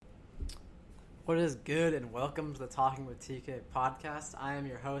What is good, and welcome to the Talking with TK podcast. I am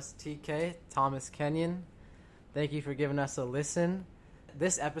your host, TK, Thomas Kenyon. Thank you for giving us a listen.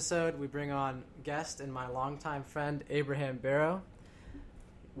 This episode, we bring on guest and my longtime friend, Abe Barrow.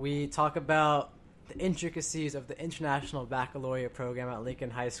 We talk about the intricacies of the International Baccalaureate program at Lincoln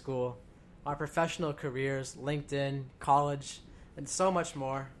High School, our professional careers, LinkedIn, college, and so much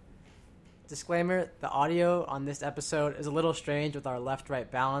more. Disclaimer, the audio on this episode is a little strange with our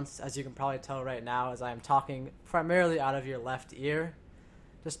left-right balance, as you can probably tell right now as I am talking primarily out of your left ear.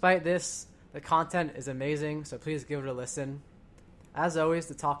 Despite this, the content is amazing, so please give it a listen. As always,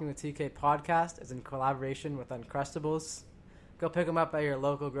 the Talking with TK podcast is in collaboration with Uncrustables. Go pick them up at your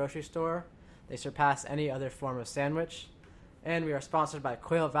local grocery store. They surpass any other form of sandwich. And we are sponsored by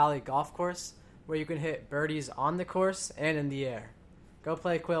Quail Valley Golf Course, where you can hit birdies on the course and in the air. Go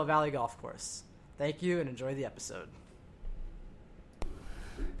play Quail Valley Golf Course. Thank you and enjoy the episode.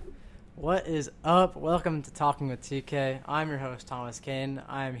 What is up? Welcome to Talking with TK. I'm your host, Thomas Kane.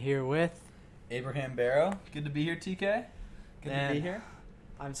 I am here with Abe Barrow. Good to be here, TK. Good to be here.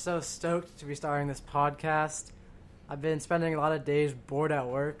 I'm so stoked to be starting this podcast. I've been spending a lot of days bored at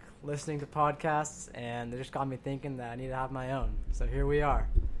work listening to podcasts, and it just got me thinking that I need to have my own. So here we are.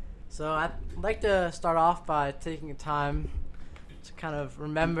 So I'd like to start off by taking time to kind of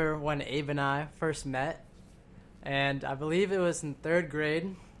remember when Abe and I first met. And I believe it was in third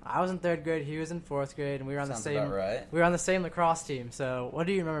grade. I was in third grade, he was in fourth grade, and we were on Sounds the same about right. We were on the same lacrosse team. So what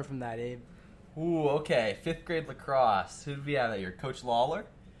do you remember from that, Abe? Ooh, okay. Fifth grade lacrosse. Who did we have that year? Coach Lawler?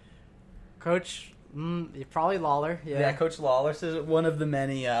 Coach, probably Lawler. Yeah, Coach Lawler. So one of the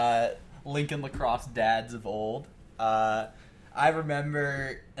many Lincoln lacrosse dads of old. I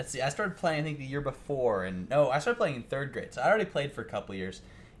remember, I started playing, I think, the year before. I started playing in third grade. So I already played for a couple years.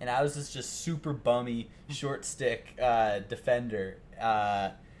 And I was this just super bummy, short stick defender.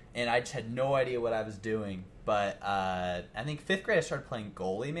 And I just had no idea what I was doing. But I think fifth grade I started playing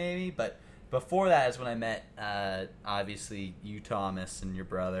goalie maybe. But before that is when I met, obviously, you, Thomas, and your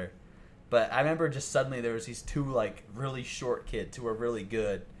brother. But I remember just suddenly there was these two, like, really short kids who were really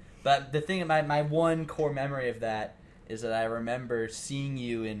good. But the thing, my one core memory of that is that I remember seeing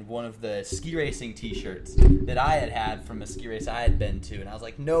you in one of the ski racing t-shirts that I had from a ski race I had been to. And I was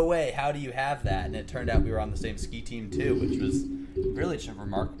like, no way, how do you have that? And it turned out we were on the same ski team too, which was really just a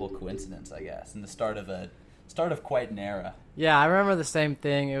remarkable coincidence, I guess, and the start of quite an era. Yeah, I remember the same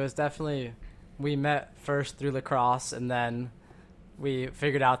thing. It was definitely, we met first through lacrosse, and then we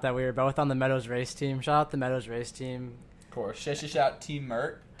figured out that we were both on the Meadows race team. Shout out the Meadows race team. Of course. Shout out Team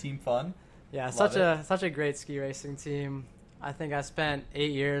Mert, Team Fun. Yeah, Love such a great ski racing team. I think I spent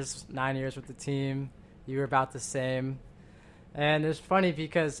 9 years with the team. You were about the same. And it's funny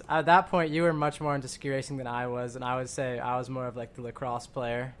because at that point you were much more into ski racing than I was, and I would say I was more of like the lacrosse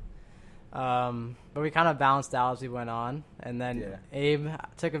player. But we kind of balanced out as we went on. And then Abe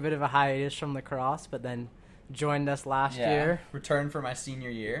took a bit of a hiatus from lacrosse, but then joined us last year. Returned for my senior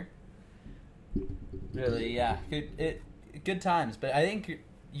year. Really, yeah. Good times. But I think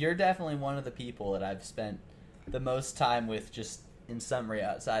you're definitely one of the people that I've spent the most time with, just in summary,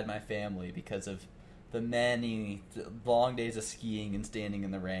 outside my family, because of the many long days of skiing and standing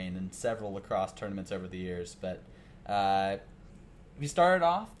in the rain and several lacrosse tournaments over the years. But we started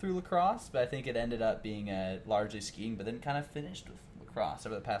off through lacrosse, but I think it ended up being largely skiing, but then kind of finished with lacrosse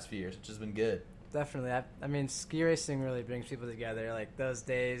over the past few years, which has been good. Definitely. I mean, ski racing really brings people together. Like those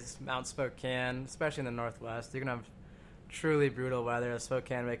days, Mount Spokane, especially in the Northwest, you can have truly brutal weather.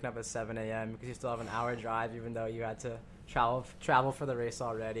 Spokane waking up at 7 a.m. because you still have an hour drive, even though you had to travel for the race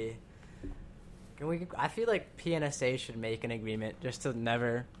already. I feel like PNSA should make an agreement just to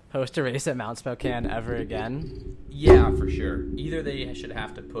never host a race at Mount Spokane ever again. Yeah, for sure. Either they should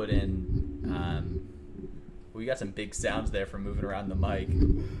have to put in. We got some big sounds there from moving around the mic.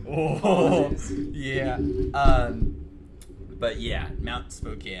 Oh, yeah. But yeah, Mount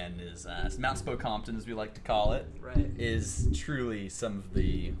Spokane is Mount Spokompton, as we like to call it, right, is truly some of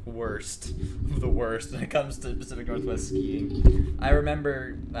the worst when it comes to Pacific Northwest skiing. I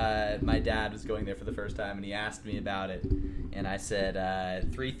remember my dad was going there for the first time, and he asked me about it, and I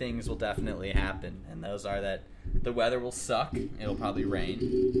said 3 things will definitely happen, and those are that the weather will suck, it'll probably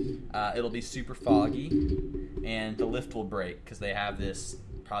rain, it'll be super foggy, and the lift will break because they have this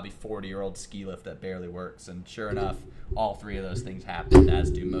probably 40-year-old ski lift that barely works. And sure enough, all 3 of those things happen,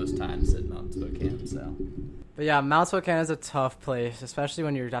 as do most times at Mount Spokane. So, but yeah, Mount Spokane is a tough place, especially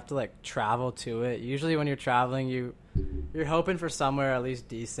when you have to like travel to it. Usually, when you're traveling, you're hoping for somewhere at least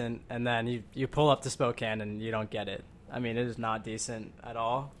decent, and then you pull up to Spokane and you don't get it. I mean, it is not decent at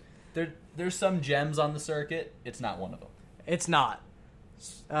all. There's some gems on the circuit. It's not one of them. It's not.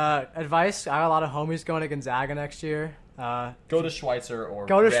 Advice: I got a lot of homies going to Gonzaga next year. Go to Schweitzer or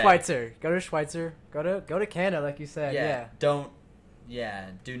go to Red. Schweitzer. Go to Schweitzer. Go to Canada, like you said. Yeah.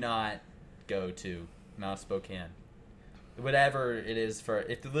 Do not go to Mount Spokane. Whatever it is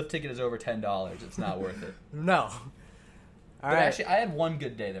if the lift ticket is over $10, it's not worth it. No. But actually, I had one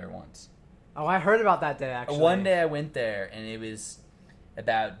good day there once. Oh, I heard about that day, actually. One day I went there, and it was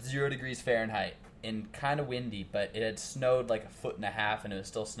about 0 degrees Fahrenheit and kind of windy, but it had snowed like 1.5 feet, and it was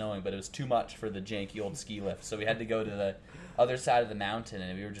still snowing, but it was too much for the janky old ski lift. So we had to go to the other side of the mountain,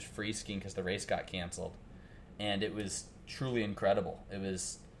 and we were just free skiing because the race got canceled. And it was truly incredible. It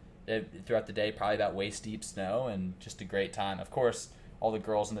was, throughout the day, probably about waist-deep snow, and just a great time. Of course, all the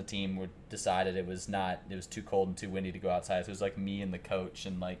girls on the team decided it was too cold and too windy to go outside. So it was like me and the coach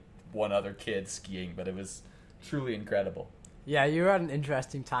and like one other kid skiing, but it was truly incredible. Yeah, you were at an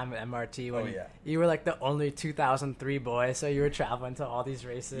interesting time at MRT when you were like the only 2003 boy, so you were traveling to all these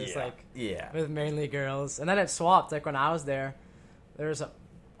races with mainly girls. And then it swapped. Like when I was there,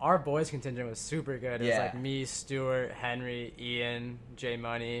 our boys contingent was super good. It was like me, Stuart, Henry, Ian, Jay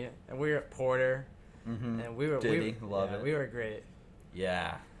Money, and we were at Porter. Mm-hmm. And we were love it. We were great.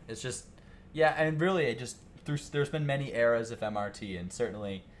 Yeah, it's just and really there's been many eras of MRT, and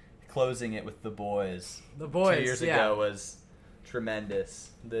certainly closing it with the boys. 2 years ago was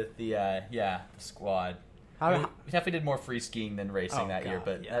tremendous. The squad. We definitely did more free skiing than racing that year,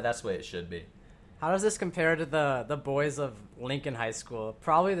 but that's the way it should be. How does this compare to the boys of Lincoln High School?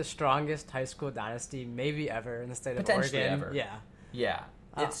 Probably the strongest high school dynasty maybe ever in the state of Oregon. Potentially ever. Yeah.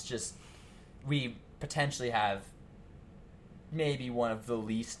 Oh. It's just we potentially have maybe one of the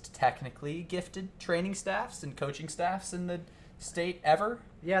least technically gifted training staffs and coaching staffs in the state ever.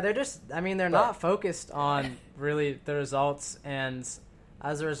 Yeah, they're not focused on really the results, and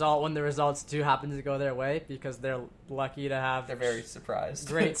as a result, when the results do happen to go their way, because they're lucky to have... They're very surprised.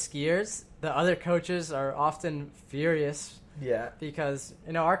 ...great skiers, the other coaches are often furious. Yeah. Because,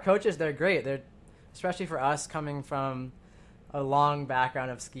 our coaches, they're great. They're, especially for us coming from a long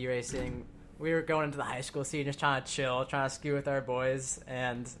background of ski racing, we were going into the high school scene just trying to chill, trying to ski with our boys,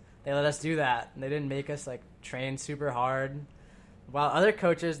 and they let us do that. And they didn't make us, train super hard. While other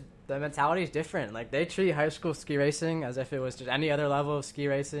coaches, the mentality is different. They treat high school ski racing as if it was just any other level of ski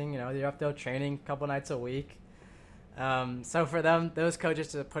racing. You're up there training a couple nights a week. So for them, those coaches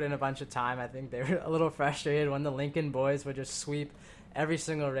to put in a bunch of time, I think they were a little frustrated when the Lincoln boys would just sweep every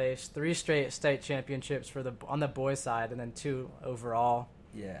single race, 3 straight state championships on the boys' side, and then 2 overall.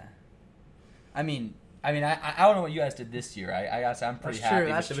 Yeah. I mean, I don't know what you guys did this year. I guess I'm pretty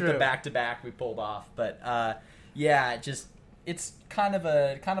happy with the back-to-back we pulled off. But it's kind of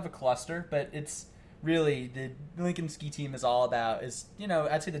a cluster. But it's really the Lincoln ski team is all about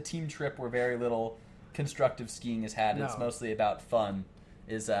I'd say the team trip where very little constructive skiing is had. No. It's mostly about fun.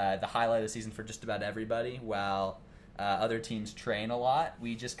 Is the highlight of the season for just about everybody. While other teams train a lot,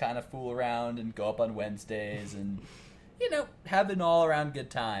 we just kind of fool around and go up on Wednesdays and. Have an all-around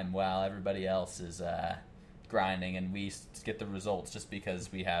good time while everybody else is grinding, and we get the results just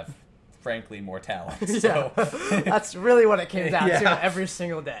because we have, frankly, more talent. So. That's really what it came down to every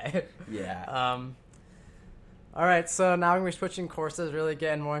single day. Yeah. All right, so now we're going to be switching courses, really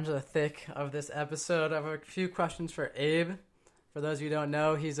getting more into the thick of this episode. I have a few questions for Abe. For those of you who don't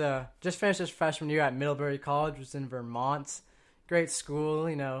know, he's just finished his freshman year at Middlebury College, which is in Vermont. Great school,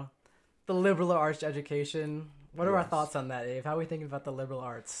 the liberal arts education. What are our thoughts on that, Abe? How are we thinking about the liberal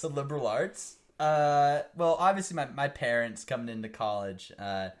arts? The liberal arts? Well, obviously my parents coming into college,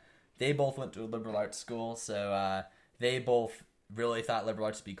 they both went to a liberal arts school, so they both really thought liberal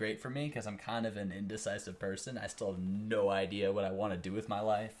arts would be great for me because I'm kind of an indecisive person. I still have no idea what I want to do with my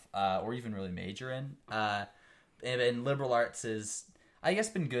life or even really major in. And liberal arts is, I guess,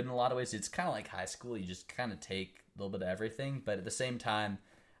 been good in a lot of ways. It's kind of like high school. You just kind of take a little bit of everything, but at the same time,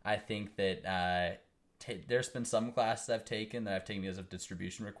 I think that... there's been some classes I've taken because of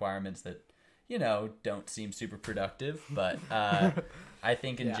distribution requirements that, don't seem super productive. But I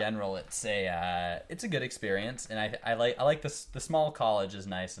think in general it's a good experience, and I like the small college is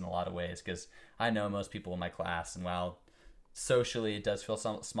nice in a lot of ways because I know most people in my class, and while socially it does feel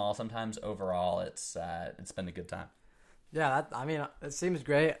small sometimes, overall it's been a good time. Yeah, it seems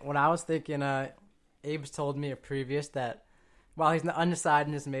great. When I was thinking, Abe's told me that. While he's undecided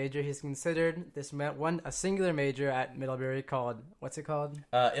in his major, he's considered a singular major at Middlebury called, what's it called?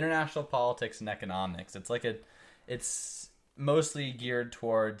 International Politics and Economics. It's mostly geared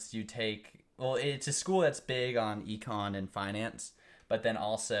towards it's a school that's big on econ and finance, but then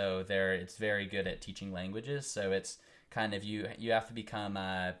also it's very good at teaching languages. So it's kind of, you have to become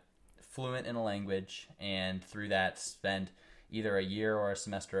fluent in a language, and through that spend either a year or a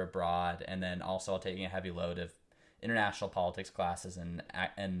semester abroad, and then also taking a heavy load of international politics classes and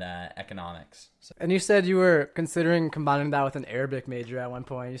economics. So, And you said you were considering combining that with an Arabic major at one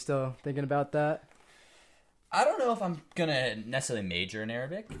point. You still thinking about that? I don't know if I'm gonna necessarily major in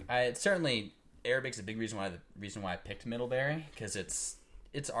Arabic. Certainly Arabic's a big reason why I picked Middlebury, because it's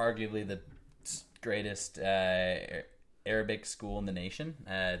arguably the greatest Arabic school in the nation.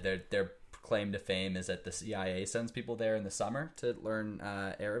 Their claim to fame is that the CIA sends people there in the summer to learn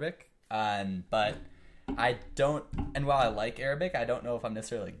Arabic. But I don't, and while I like Arabic, I don't know if I'm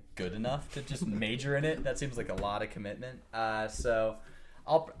necessarily good enough to just major in it. That seems like a lot of commitment. So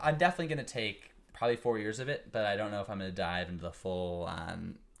I'm definitely going to take probably 4 years of it, but I don't know if I'm going to dive into the full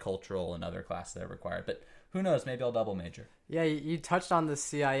cultural and other classes that are required. But who knows? Maybe I'll double major. Yeah, you touched on the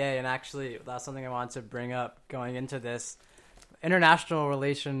CIA, and actually that's something I wanted to bring up going into this. International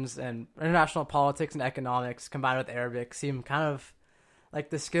relations and international politics and economics combined with Arabic seem kind of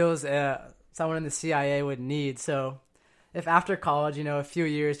like the skills someone in the CIA would need. So if after college, a few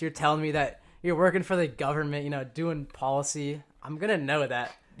years, you're telling me that you're working for the government, doing policy, I'm going to know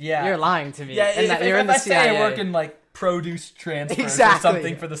that you're lying to me. Yeah, and that you're in the CIA. Say I work in like produce transfers or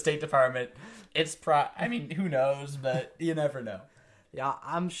something for the State Department, it's who knows, but you never know. Yeah,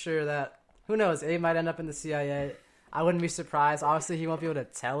 I'm sure that, who knows, Abe might end up in the CIA. I wouldn't be surprised. Obviously, he won't be able to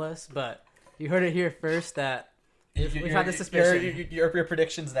tell us, but you heard it here first that we've had the suspicion. Your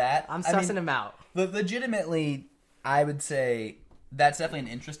prediction's that? I'm sussing him out. Legitimately, I would say that's definitely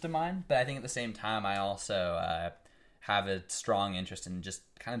an interest of mine, but I think at the same time, I also have a strong interest in just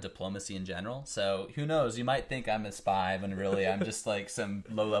kind of diplomacy in general. So who knows? You might think I'm a spy when really I'm just like some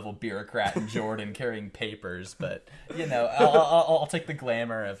low-level bureaucrat in Jordan carrying papers. But I'll take the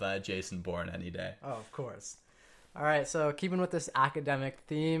glamour of Jason Bourne any day. Oh, of course. All right. So keeping with this academic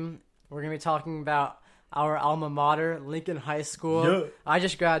theme, we're gonna be talking about our alma mater, Lincoln High School. Yeah. I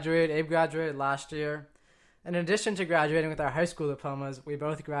just graduated. Abe graduated last year. In addition to graduating with our high school diplomas, we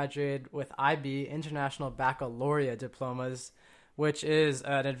both graduated with IB, International Baccalaureate Diplomas, which is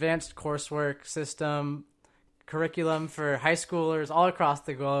an advanced coursework system, curriculum for high schoolers all across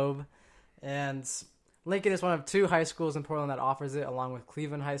the globe. And Lincoln is one of 2 high schools in Portland that offers it, along with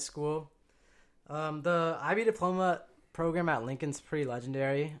Cleveland High School. The IB diploma program at Lincoln's pretty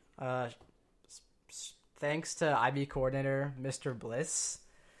legendary. Thanks to IB coordinator, Mr. Bliss.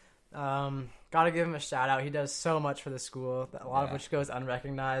 Gotta give him a shout out. He does so much for the school, a lot of which goes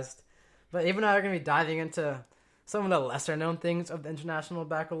unrecognized. But even now we're going to be diving into some of the lesser known things of the International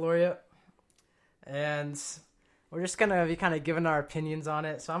Baccalaureate. And we're just going to be kind of giving our opinions on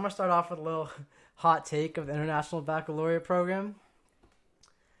it. So I'm going to start off with a little hot take of the International Baccalaureate program.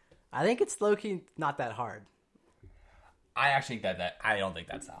 I think it's low-key not that hard. I actually think that I don't think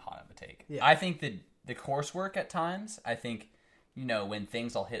that's that hot of a take. Yeah. I think that the coursework at times, when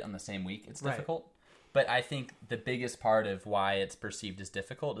things all hit on the same week, it's difficult. Right. But I think the biggest part of why it's perceived as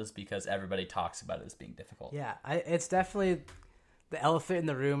difficult is because everybody talks about it as being difficult. Yeah, it's definitely the elephant in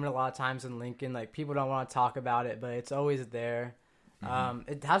the room. And a lot of times in Lincoln, like, people don't want to talk about it, but it's always there. Mm-hmm.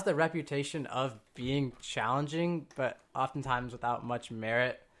 It has the reputation of being challenging, but oftentimes without much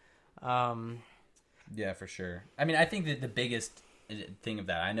merit. Yeah, for sure. I mean, I think that the biggest thing of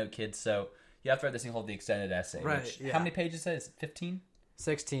that, I know kids, so you have to write this thing called the extended essay. Right, which, how many pages is it? Is it 15?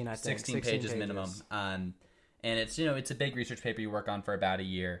 16, I think. 16 pages minimum. And it's, it's a big research paper you work on for about a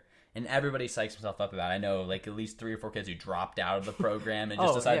year. And everybody psychs himself up about it. I know, like, at least 3 or 4 kids who dropped out of the program and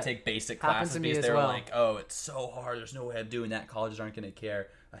just decided to take basic classes because they were like, oh, it's so hard. There's no way I'm doing that. Colleges aren't going to care.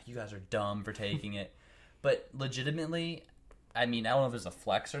 You guys are dumb for taking it. But legitimately, I mean, I don't know if it's a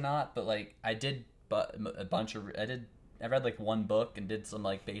flex or not, but, like, I read, like, 1 book and did some,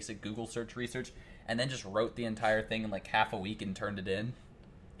 like, basic Google search research and then just wrote the entire thing in, like, half a week and turned it in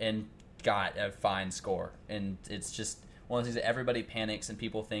and got a fine score. And it's just one of those things that everybody panics and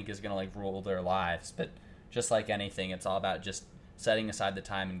people think is going to, like, rule their lives. But just like anything, it's all about just setting aside the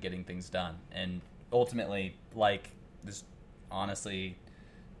time and getting things done. And ultimately, like, this honestly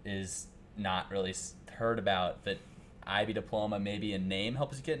is not really heard about, that IB diploma, maybe a name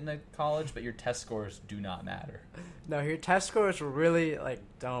helps you get into college, but your test scores do not matter. No, your test scores really,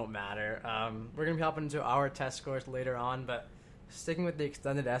 don't matter. We're going to be hopping into our test scores later on, but sticking with the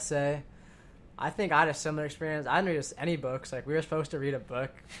extended essay, I think I had a similar experience. I didn't read any books. Like, we were supposed to read a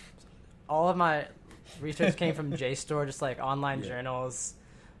book. All of my research came from JSTOR, just, online journals.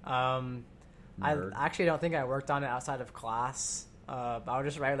 I actually don't think I worked on it outside of class. But I would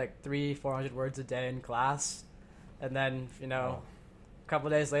just write, 300-400 words a day in class. And then, a couple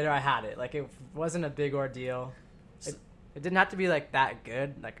of days later, I had it. It wasn't a big ordeal. It didn't have to be, that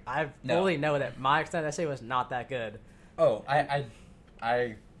good. I fully know that my extended essay was not that good. Oh,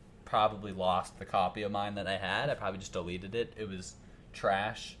 I probably lost the copy of mine that I had. I probably just deleted it. It was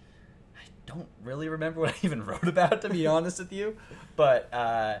trash. I don't really remember what I even wrote about, to be honest with you. But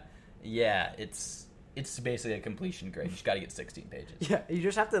yeah, it's basically a completion grade. You just got to get 16 pages. Yeah, you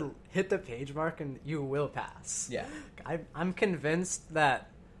just have to hit the page mark and you will pass. Yeah. I'm convinced that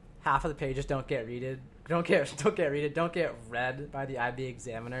half of the pages don't get read by the IB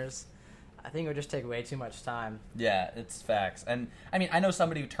examiners. I think it would just take way too much time. Yeah, it's facts. And I mean, I know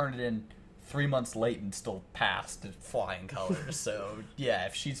somebody who turned it in 3 months late and still passed at flying colors. So yeah,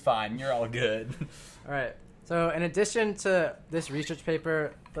 if she's fine, you're all good. All right. So in addition to this research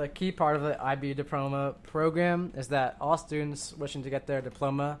paper, the key part of the IB diploma program is that all students wishing to get their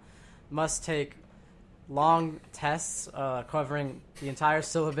diploma must take long tests covering the entire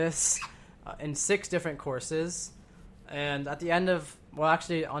syllabus in 6 different courses. And at the end of, well,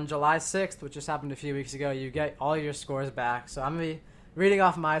 actually on July 6th, which just happened a few weeks ago, you get all your scores back. So I'm going to be reading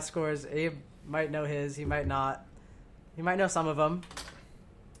off my scores. Abe might know his, he might not. He might know some of them.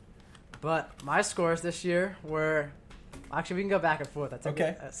 But my scores this year were... Actually, we can go back and forth. That's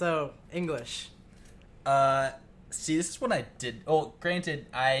okay. So, English. See, this is what I did. Oh, granted,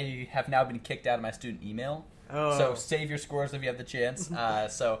 I have now been kicked out of my student email. Oh. So save your scores if you have the chance.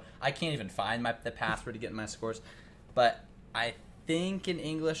 So I can't even find the password to get my scores. But I think in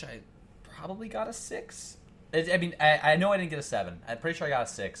English I probably got a 6. I know I didn't get a 7. I'm pretty sure I got a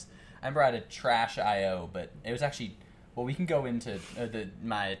 6. I remember I had a trash IO, but it was actually... Well, we can go into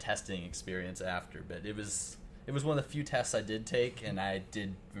my testing experience after, but it was one of the few tests I did take, and I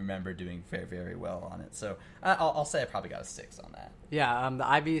did remember doing very, very well on it. So I'll say I probably got a 6 on that. Yeah, the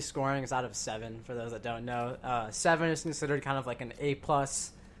IB scoring is out of 7, for those that don't know. 7 is considered kind of like an A+,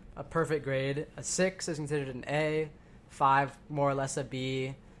 a perfect grade. A 6 is considered an A, 5 more or less a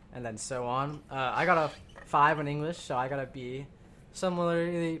B, and then so on. I got a 5 in English, so I got a B.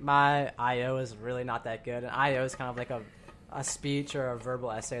 Similarly, my IO is really not that good. An IO is kind of like a speech or a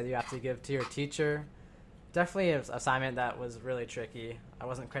verbal essay that you have to give to your teacher. Definitely an assignment that was really tricky. I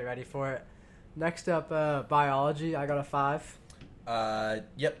wasn't quite ready for it. Next up, biology. I got a 5.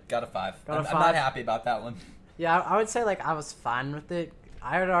 Yep, got a 5. I'm not happy about that one. Yeah, I would say I was fine with it.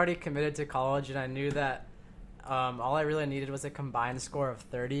 I had already committed to college, and I knew that all I really needed was a combined score of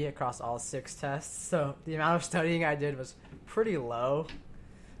 30 across all 6 tests. So the amount of studying I did was pretty low.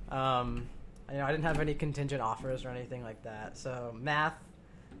 I didn't have any contingent offers or anything like that. So math,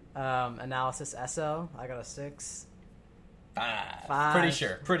 analysis, SL, I got a 6. 5.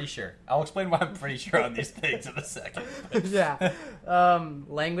 Pretty sure. I'll explain why I'm pretty sure on these things in a second. Yeah.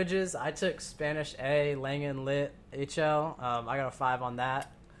 Languages, I took Spanish A, Lang and Lit, HL. I got a 5 on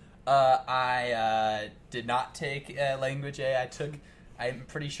that. I did not take language A. I'm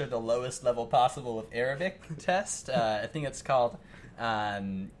pretty sure, the lowest level possible of Arabic test. I think it's called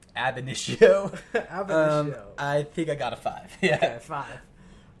ab initio. Ab initio. I think I got a 5. Yeah. Okay,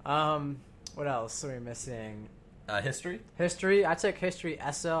 5. What else are we missing? History? History. I took history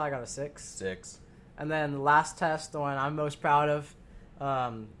SL. I got a 6. 6. And then the last test, the one I'm most proud of,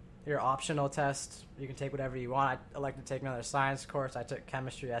 your optional test. You can take whatever you want. I like to take another science course. I took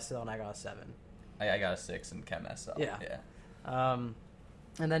chemistry SL and I got a 7. I got a 6 in chem SL. Yeah.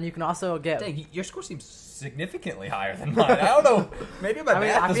 And then you can also get... Dang, your score seems significantly higher than mine. I don't know. Maybe my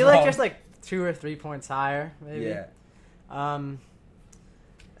math I is feel wrong. like just 2 or 3 points higher, maybe. Yeah.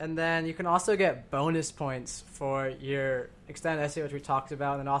 And then you can also get bonus points for your extended essay, which we talked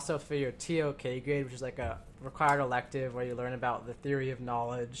about, and then also for your TOK grade, which is like a required elective where you learn about the theory of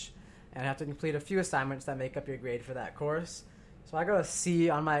knowledge and have to complete a few assignments that make up your grade for that course. So I got a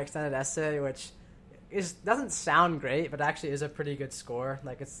C on my extended essay, which doesn't sound great, but actually is a pretty good score.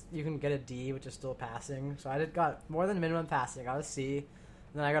 You can get a D, which is still passing. So I got more than minimum passing. I got a C. And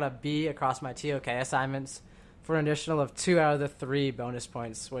then I got a B across my TOK assignments for an additional of 2 out of the 3 bonus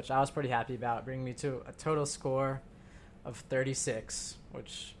points, which I was pretty happy about, bringing me to a total score of 36,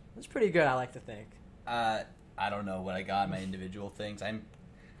 which is pretty good, I like to think. I don't know what I got in my individual things. I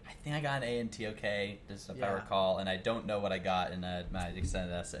think I got an A in TOK, just if I recall, and I don't know what I got in my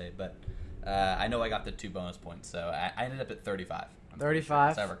extended essay, but I know I got the 2 bonus points, so I ended up at 35.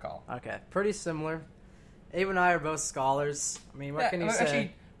 35? As I recall. Okay, pretty similar. Abe and I are both scholars. I mean, what can you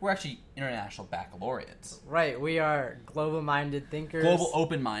say? We're actually international baccalaureates. Right, we are global-minded thinkers. Global,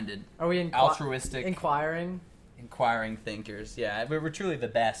 open-minded. Are we altruistic? Inquiring thinkers. Yeah, we're truly the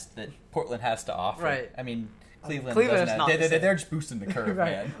best that Portland has to offer. Right. I mean, Cleveland is doesn't not have, the same. they're just boosting the curve,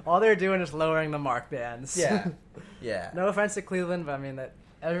 right. man. All they're doing is lowering the mark bands. Yeah. Yeah. No offense to Cleveland, but I mean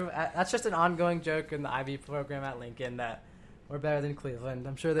that's just an ongoing joke in the IB program at Lincoln that We're better than Cleveland.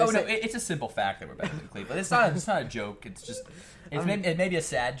 I'm sure they. Oh no, it's a simple fact that we're better than Cleveland. It's not a joke. It's just it may be a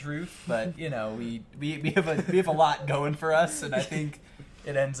sad truth, but we have a lot going for us, and I think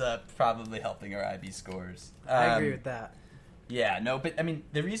it ends up probably helping our IB scores. I agree with that. Yeah, no, but I mean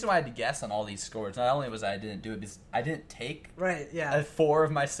the reason why I had to guess on all these scores not only was I didn't do it because I didn't take 4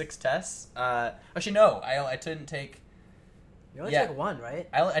 of my 6 tests. Actually, no, I didn't take. You only took 1, right?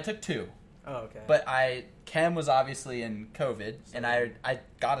 I took 2. Oh, okay. But Chem was obviously in COVID, and I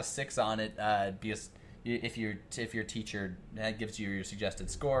got a 6 on it because if your teacher gives you your suggested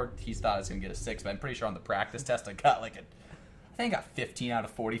score, he thought I was going to get a 6. But I'm pretty sure on the practice test I got I think I got 15 out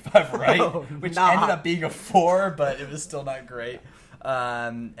of 45 right, which ended up being a 4, but it was still not great.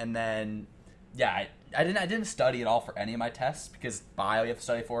 And then I didn't study at all for any of my tests because bio you have to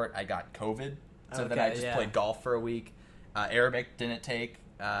study for it. I got COVID, so then I just played golf for a week. Arabic didn't take.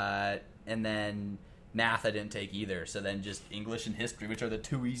 And then math I didn't take either. So then just English and history, which are the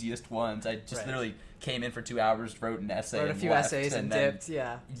 2 easiest ones. I just literally came in for 2 hours, wrote an essay, wrote a few essays and dipped.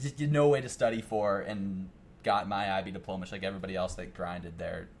 Yeah, just had no way to study for, and got my IB diploma like everybody else that grinded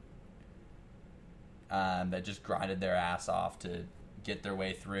their ass off to get their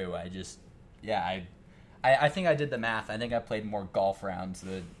way through. I think I did the math. I think I played more golf rounds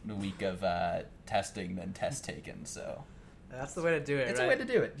the week of testing than test taken. So. That's the way to do it, It's a way to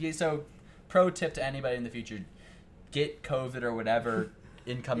do it. So, pro tip to anybody in the future, get COVID or whatever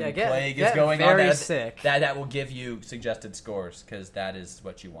incoming plague is going on. Sick. That will give you suggested scores, because that is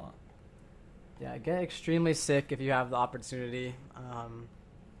what you want. Yeah, get extremely sick if you have the opportunity.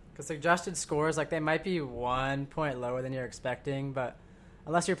 Because suggested scores, they might be 1 point lower than you're expecting, but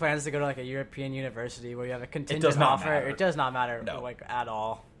unless your plan is to go to, a European university where you have a contingent offer, it does not matter, at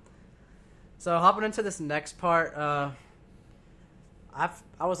all. So, hopping into this next part,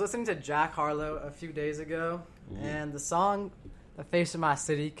 I was listening to Jack Harlow a few days ago, and the song "The Face of My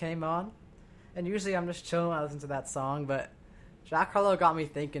City" came on. And usually I'm just chilling when I listen to that song, but Jack Harlow got me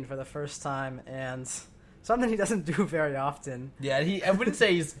thinking for the first time, and something he doesn't do very often. Yeah, I wouldn't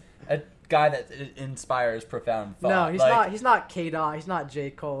say he's a guy that inspires profound thought. No, he's not. He's not K-Dot. He's not J.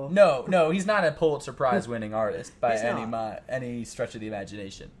 Cole. No, he's not a Pulitzer Prize winning artist by any stretch of the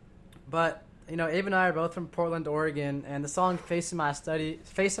imagination. But Abe and I are both from Portland, Oregon, and the song Face of My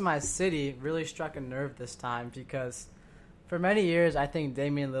City really struck a nerve this time because for many years I think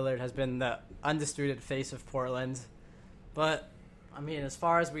Damian Lillard has been the undisputed face of Portland. But, as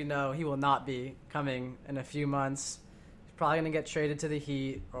far as we know, he will not be coming in a few months. He's probably going to get traded to the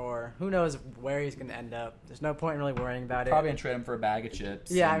Heat, or who knows where he's going to end up. There's no point in really worrying about it. Probably going to trade him for a bag of chips.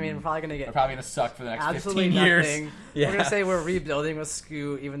 Yeah, we're probably going to They're probably going to suck for the next absolutely 15 years. Nothing. Yeah. We're going to say we're rebuilding with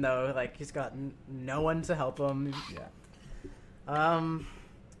Scoot, even though he's got no one to help him. Yeah.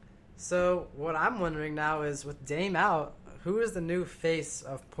 So what I'm wondering now is, with Dame out, who is the new face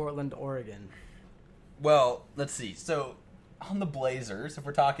of Portland, Oregon? Well, let's see. So on the Blazers, if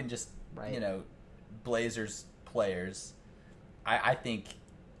we're talking just Blazers players, I think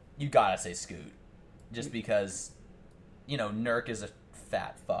you gotta say Scoot, just because Nurk is a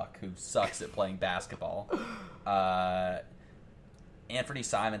fat fuck who sucks at playing basketball. Anthony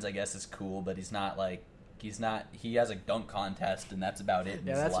Simons, I guess, is cool, but he's not. He has a dunk contest, and that's about it in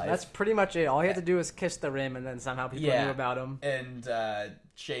his life. That's pretty much it. All he had to do was kiss the rim, and then somehow people knew about him. And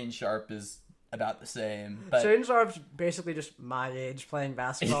Shane Sharp is about the same. But Shane Sharp's basically just my age playing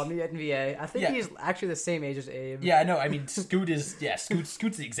basketball in the NBA. I think he's actually the same age as Abe. Yeah, no, Scoot is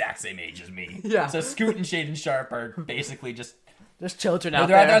Scoot's the exact same age as me. Yeah. So Scoot and Shaden Sharp are basically just children out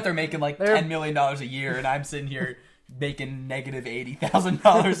there. They're out there making $10 million a year, and I'm sitting here making negative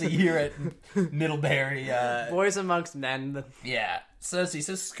 $80,000 a year at Middlebury. Boys amongst men. Yeah. So let's see.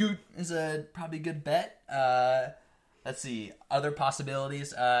 So Scoot is a probably good bet. Let's see. Other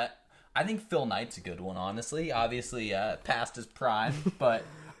possibilities. I think Phil Knight's a good one, honestly. Obviously, past his prime, but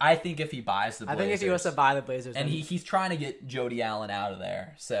I think if he buys the Blazers... I think if he was to buy the Blazers... And he's trying to get Jody Allen out of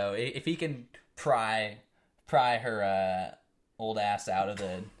there. So if he can pry her old ass out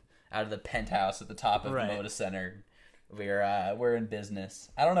of the penthouse at the top of the Moda Center, we're in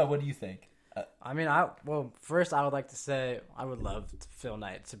business. I don't know. What do you think? First I would like to say I would love Phil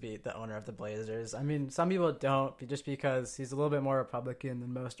Knight to be the owner of the Blazers. Some people don't, just because he's a little bit more Republican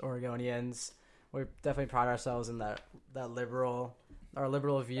than most Oregonians. We definitely pride ourselves in that liberal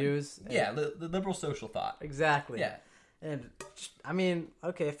views. Yeah, the liberal social thought. Exactly. Yeah. And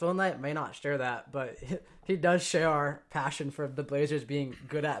Phil Knight may not share that, but he does share our passion for the Blazers being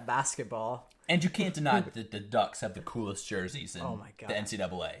good at basketball. And you can't deny that the Ducks have the coolest jerseys in the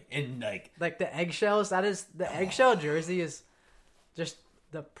NCAA. And the eggshells, the eggshell jersey is just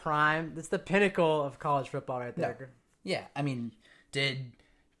the prime. It's the pinnacle of college football right there. Yeah, I mean, did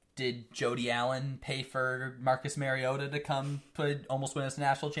Jody Allen pay for Marcus Mariota to come almost win us a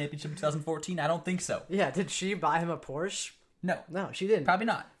national championship in 2014? I don't think so. Yeah, did she buy him a Porsche? No, she didn't. Probably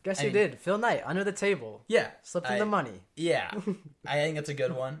not. Guess who did? Phil Knight, under the table. Yeah, slipped him the money. Yeah, I think that's a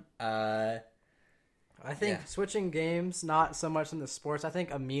good one. I think switching games, not so much in the sports. I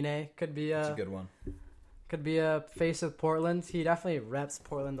think Amine could be that's a good one. Could be a face of Portland. He definitely reps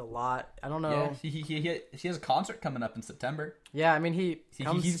Portland a lot. I don't know. Yeah, he has a concert coming up in September. Yeah, I mean he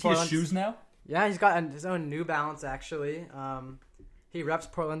has shoes now. Yeah, he's got his own New Balance actually. He reps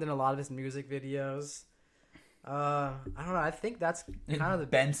Portland in a lot of his music videos. I don't know. I think that's kind of the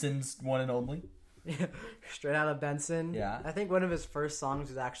Benson's one and only. Yeah, straight out of Benson. Yeah. I think one of his first songs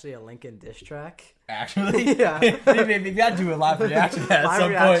was actually a Lincoln diss track. Actually? Yeah. Maybe got to do a live reaction at live some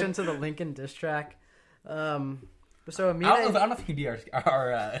reaction point. to the Lincoln diss track. So Amine, I don't know if he'd be our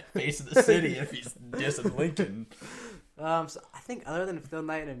face of the city if he's dissing Lincoln. So I think other than Phil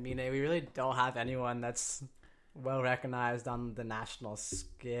Knight and Amine, we really don't have anyone that's well recognized on the national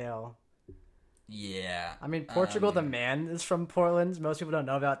scale. Yeah. I mean, Portugal the Man is from Portland. Most people don't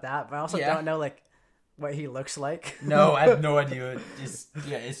know about that, but I also don't know what he looks like. No, I have no idea. Is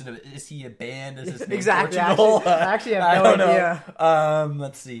he a band? Is his name exactly? Portugal? I actually have no idea.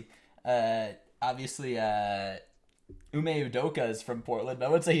 Let's see. Obviously, Ume Udoka is from Portland. I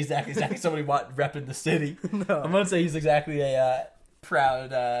wouldn't say he's exactly somebody repping the city. No. I'm gonna say he's exactly a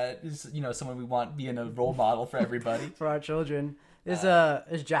proud, someone we want being a role model for everybody. For our children.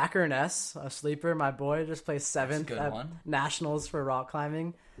 Is Jacker Ness a sleeper? My boy just plays 7th at nationals for rock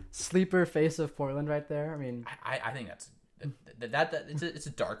climbing. Sleeper face of Portland right there. I mean, I think that's it's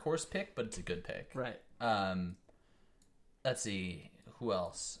a dark horse pick, but it's a good pick. Right. Let's see who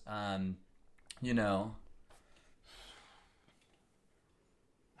else. I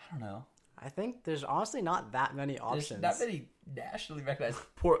don't know. I think there's honestly not that many options. There's not many nationally recognized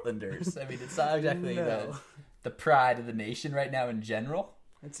Portlanders. I mean, it's not exactly the pride of the nation right now in general.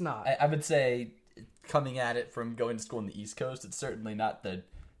 It's not. I would say, coming at it from going to school on the East Coast, it's certainly not the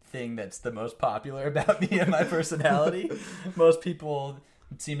thing that's the most popular about me and my personality. Most people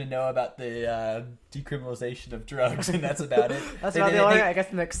seem to know about the decriminalization of drugs, and that's about it. That's about the only thing I guess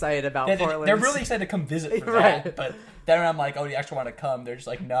I'm excited about Portland. They're really excited to come visit for that, but then I'm like, oh, do you actually want to come? They're just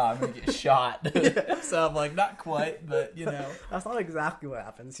like, no, I'm going to get shot. So I'm like, not quite, but, That's not exactly what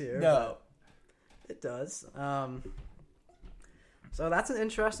happens here. No. It does. So that's an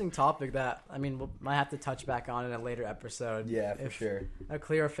interesting topic that, I mean, we might have to touch back on in a later episode. Yeah, for sure. A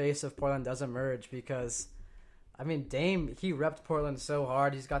clear face of Portland does emerge because, I mean, Dame, he repped Portland so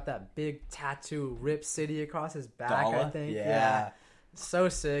hard. He's got that big tattoo, Rip City, across his back, Dala? I think. Yeah. So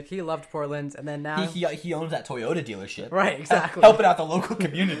sick. He loved Portland, and then now he owns that Toyota dealership. Right, exactly. Helping out the local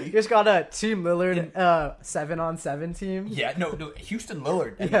community. He just got a Team Lillard 7-on-7 team. Yeah, no, Houston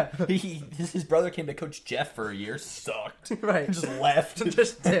Lillard. His brother came to coach Jeff for a year. Sucked. Right. Just left.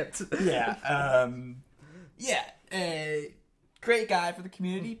 Just dipped. Yeah. Great guy for the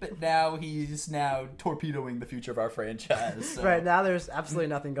community, but now he's torpedoing the future of our franchise. So. Right, now there's absolutely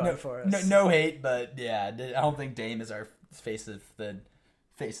nothing going for us. No hate, but yeah, I don't think Dame is our face of the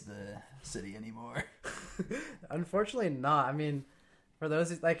city anymore. Unfortunately not. I mean, for those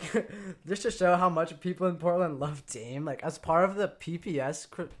just to show how much people in Portland love Dame, as part of the PPS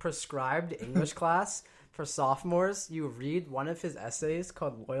prescribed English class for sophomores, you read one of his essays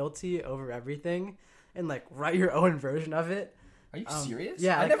called Loyalty Over Everything and write your own version of it. Are you serious?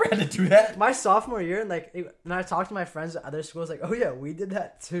 Yeah, I never had to do that. My sophomore year, and when I talked to my friends at other schools, oh yeah, we did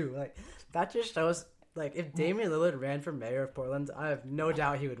that too. That just shows. If Damian Lillard ran for mayor of Portland, I have no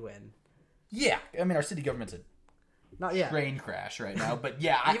doubt he would win. Yeah, I mean, our city government's a train crash right now, but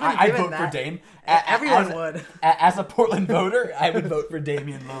yeah, I vote for Dame. Everyone would. As a Portland voter, I would vote for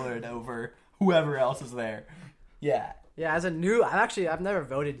Damian Lillard over whoever else is there. Yeah. Yeah, I've never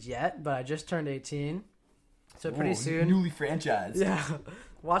voted yet, but I just turned 18, so pretty soon. Newly franchised. Yeah,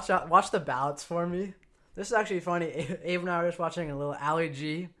 watch the ballots for me. This is actually funny. Abe and I were just watching a little Ali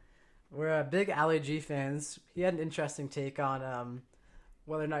G. We're big Ali G fans. He had an interesting take on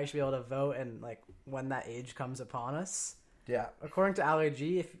whether or not you should be able to vote and when that age comes upon us. Yeah. According to Ali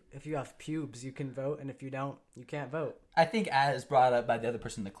G, if you have pubes, you can vote, and if you don't, you can't vote. I think, as brought up by the other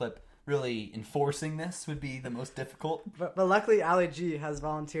person in the clip, really enforcing this would be the most difficult. But luckily, Ali G has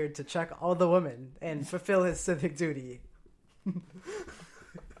volunteered to check all the women and fulfill his civic duty.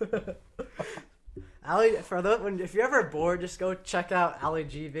 If you're ever bored, just go check out Ali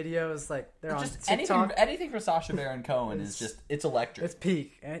G videos. They're on TikTok. Anything for Sacha Baron Cohen it's electric. It's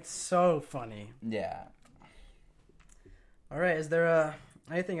peak, and it's so funny. Yeah. All right, is there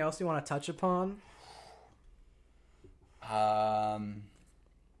anything else you want to touch upon? Some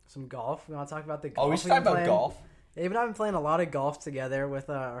golf. We want to talk about the Oh, golf. we should talk about golf. Abe and I have been playing a lot of golf together with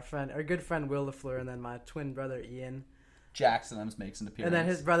our good friend Will LaFleur, and then my twin brother Ian. Jack sometimes makes an appearance. And then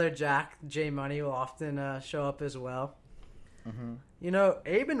his brother Jack, J Money, will often show up as well. Mm-hmm. You know,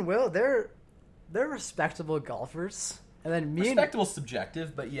 Abe and Will, they're respectable golfers. And then respectable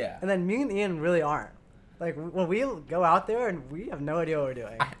subjective, but yeah. And then me and Ian really aren't. Like, when we go out there and we have no idea what we're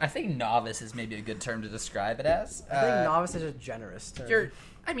doing. I think novice is maybe a good term to describe it as. I think novice is a generous term.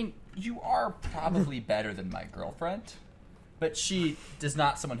 You are probably better than my girlfriend, but she is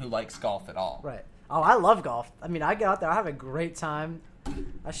not someone who likes golf at all. Right. Oh, I love golf. I mean, I get out there, I have a great time.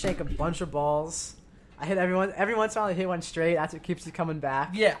 I shake a bunch of balls. I hit everyone. Every once in a while, I hit one straight. That's what keeps you coming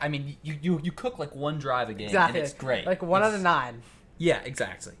back. Yeah, I mean, you cook like one drive a game, exactly. And it's great. Like 1 out of 9. Yeah,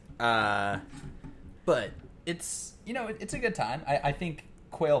 exactly. But it's it's a good time. I think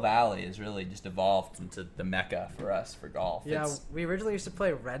Quail Valley has really just evolved into the mecca for us for golf. Yeah, we originally used to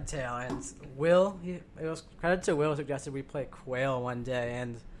play Red Tail, and Will, it was credit to Will, suggested we play Quail one day,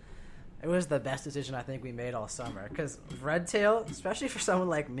 and it was the best decision I think we made all summer. Because Red Tail, especially for someone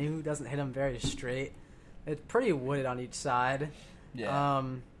like me who doesn't hit them very straight, it's pretty wooded on each side. Yeah.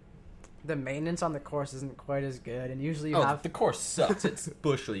 The maintenance on the course isn't quite as good, and usually the course sucks. It's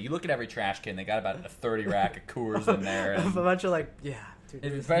bushly. You look at every trash can; they got about a 30 rack of Coors in there, and a bunch of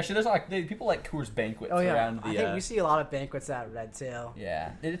especially there's people like Coors banquets around the. I think we see a lot of banquets at Red Tail.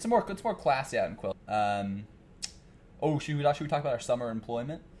 Yeah, it's more classy out in Quill. Should we talk about our summer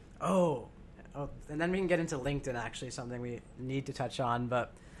employment? Oh, and then we can get into LinkedIn. Actually, something we need to touch on.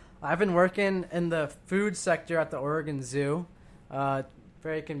 But I've been working in the food sector at the Oregon Zoo.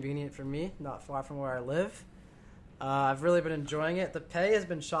 Very convenient for me, not far from where I live. I've really been enjoying it. The pay has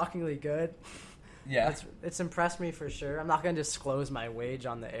been shockingly good. Yeah, it's impressed me for sure. I'm not going to disclose my wage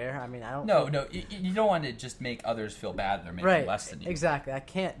on the air. I mean, I don't. No, you don't want to just make others feel bad they're making less than you. Exactly. I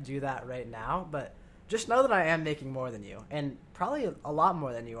can't do that right now, but just know that I am making more than you, and probably a lot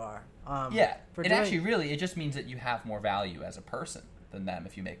more than you are. It just means that you have more value as a person than them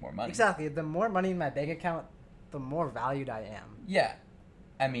if you make more money. Exactly. The more money in my bank account, the more valued I am. Yeah.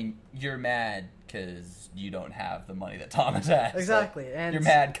 I mean, you're mad because you don't have the money that Thomas has. Exactly. Like, and you're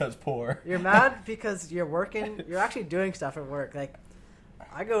mad because poor. You're mad because you're working. You're actually doing stuff at work. Like,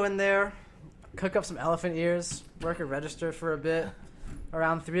 I go in there, cook up some elephant ears, work a register for a bit.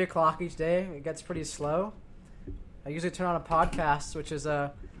 Around 3 o'clock each day, it gets pretty slow. I usually turn on a podcast, which is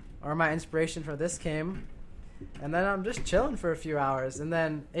where my inspiration for this came. And then I'm just chilling for a few hours. And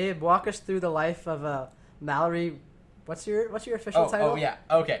then, Abe, walk us through the life of Mallory. What's your official title? Oh, yeah.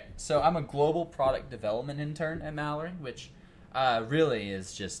 Okay. So I'm a global product development intern at Mallory, which really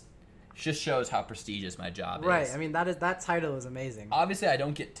is just shows how prestigious my job is. Right. I mean, that title is amazing. Obviously, I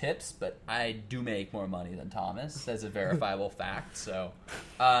don't get tips, but I do make more money than Thomas. That's a verifiable fact. So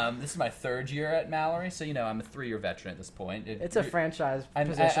this is my 3rd year at Mallory, so I'm a 3-year veteran at this point. It's a franchise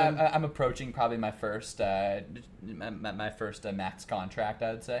position. I'm approaching probably my first max contract,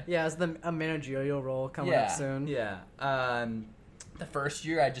 I would say. Yeah, it's a managerial role coming up soon. Yeah. The first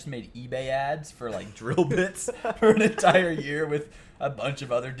year, I just made eBay ads for like drill bits for an entire year with a bunch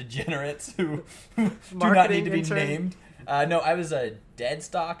of other degenerates who do not need to be named. No, I was a dead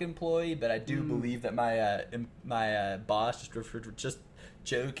stock employee, but I do believe that my boss just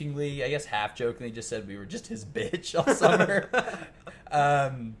jokingly, I guess half jokingly, just said we were just his bitch all summer.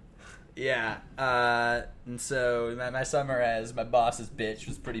 And so my summer as my boss's bitch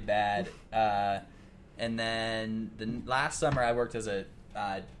was pretty bad. And then the last summer I worked as a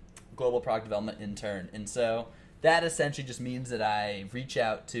global product development intern. And so that essentially just means that I reach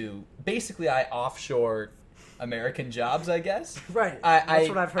out to, basically I offshore American jobs, I guess. Right. That's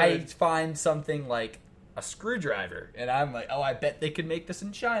what I've heard. I find something like a screwdriver, and I'm like, I bet they could make this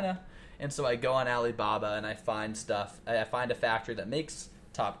in China. And so I go on Alibaba and I find stuff. I find a factory that makes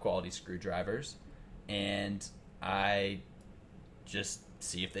top quality screwdrivers, and I just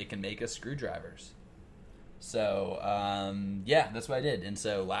see if they can make us screwdrivers. So, that's what I did. And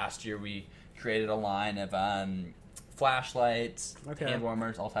so last year we created a line of flashlights, hand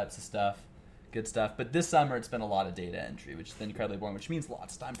warmers, all types of stuff. Good stuff. But this summer it's been a lot of data entry, which has been incredibly boring, which means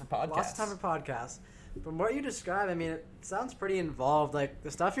lots of time for podcasts. Lots of time for podcasts. From what you describe, I mean, it sounds pretty involved. Like,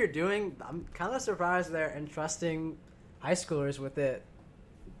 the stuff you're doing, I'm kind of surprised they're entrusting high schoolers with it.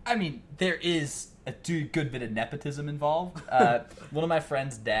 I mean, there is a good bit of nepotism involved. One of my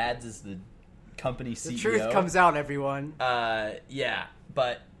friend's dads is the company CEO. The truth comes out, everyone.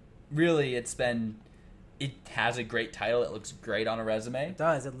 But really it has a great title. It looks great on a resume. It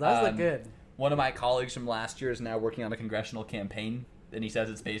does look good. One of my colleagues from last year is now working on a congressional campaign and he says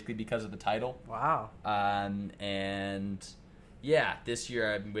it's basically because of the title. Wow. And yeah, this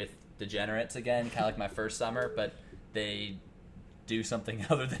year I'm with Degenerates again, kind of like my first summer, but they do something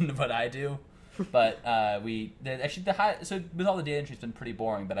other than what I do. But so with all the data entry, it's been pretty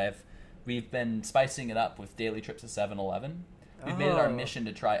boring. But we've been spicing it up with daily trips to 7-Eleven. We've made it our mission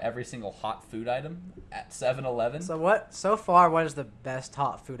to try every single hot food item at 7-Eleven. So what is the best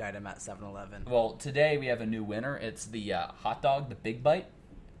hot food item at 7-Eleven? Well, today we have a new winner. It's the hot dog, the Big Bite.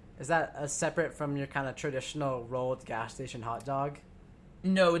 Is that separate from your kind of traditional rolled gas station hot dog?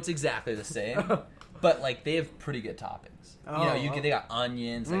 No, it's exactly the same. But like they have pretty good toppings. They got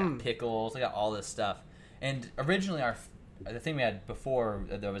onions, they got pickles, they got all this stuff. And originally the thing we had before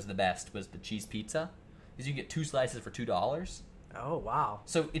that was the best was the cheese pizza. Because you get 2 slices for $2. Oh, wow.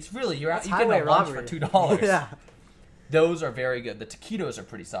 So it's really, you get highway a lunch robbery. for $2. Yeah. Those are very good. The taquitos are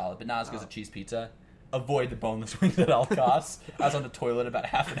pretty solid, but not as good as a cheese pizza. Avoid the boneless wings at all costs. I was on the toilet about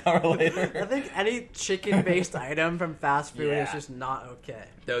half an hour later. I think any chicken-based item from fast food is just not okay.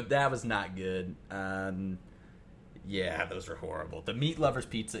 Though that was not good. Yeah, those were horrible. The meat lovers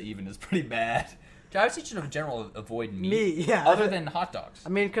pizza even is pretty bad. I would say in general avoid meat. Yeah. Other than hot dogs. I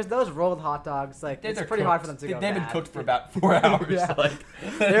mean, because those rolled hot dogs, like, it's pretty hard for them to go They've bad. been cooked for about 4 hours. Yeah. Like,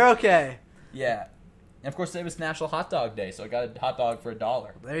 they're okay. Yeah. And of course, today was National Hot Dog Day, so I got a hot dog for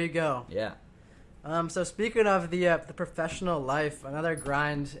 $1. There you go. Yeah. So speaking of the professional life, another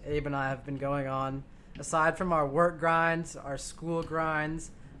grind Abe and I have been going on. Aside from our work grinds, our school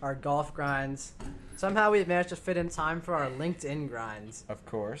grinds, our golf grinds, somehow we've managed to fit in time for our LinkedIn grinds. Of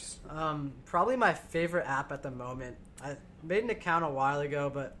course. Probably my favorite app at the moment. I made an account a while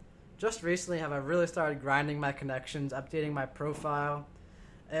ago, but just recently have I really started grinding my connections, updating my profile.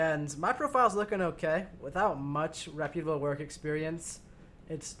 And my profile's looking okay, without much reputable work experience.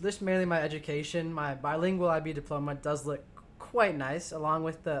 It's just mainly my education. My bilingual IB diploma does look quite nice, along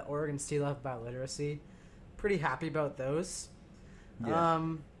with the Oregon Seal of Biliteracy. Pretty happy about those. Yeah.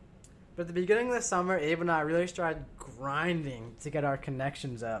 But at the beginning of the summer, Abe and I really started grinding to get our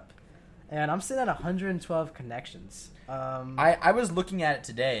connections up. And I'm sitting at 112 connections. I was looking at it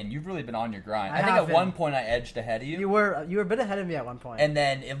today, and you've really been on your grind. I think at one point I edged ahead of you. You were a bit ahead of me at one point. And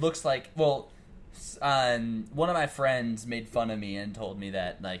then it looks like, one of my friends made fun of me and told me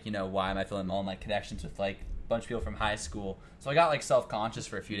that, like, why am I filling all my connections with, like, a bunch of people from high school. So I got, like, self-conscious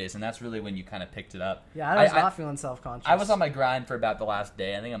for a few days, and that's really when you kind of picked it up. Yeah, I was not feeling self-conscious. I was on my grind for about the last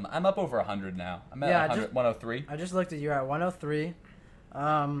day. I think I'm up over 100 now. I'm at 103. I just looked at you at 103.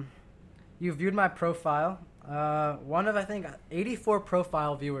 You viewed my profile. One of, I think, 84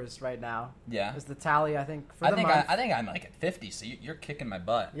 profile viewers right now. Yeah. Is the tally, I think, for the month. I think I'm like at 50, so you're kicking my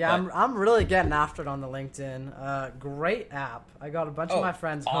butt. Yeah, I'm really getting after it on the LinkedIn. Great app. I got a bunch of my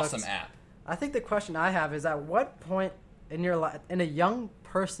friends hooked. Awesome app. I think the question I have is, at what point in your in a young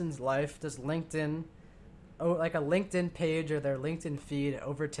person's life does LinkedIn, like a LinkedIn page or their LinkedIn feed,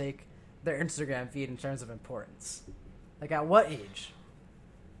 overtake their Instagram feed in terms of importance? Like, at what age?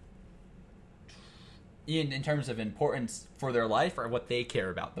 In terms of importance for their life, or what they care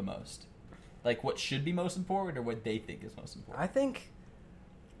about the most? Like, what should be most important, or what they think is most important? I think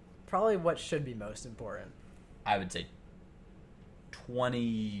probably what should be most important. I would say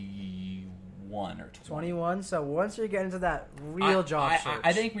 21 or 20. 21? So once you get into that real job search.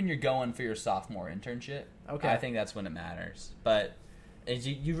 I think when you're going for your sophomore internship, I think that's when it matters. But as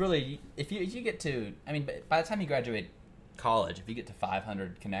you really, if you get to, I mean, by the time you graduate college, if you get to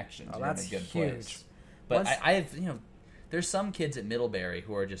 500 connections, you're in a good place. But I have, there's some kids at Middlebury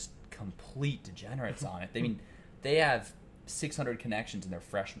who are just complete degenerates on it. I mean, they have 600 connections and they're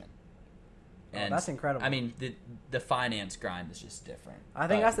freshmen. And that's incredible. I mean, the finance grind is just different. I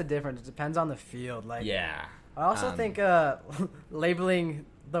think that's the difference. It depends on the field. Like, yeah. I also think labeling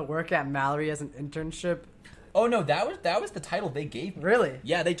the work at Mallory as an internship. Oh no, that was the title they gave me. Really?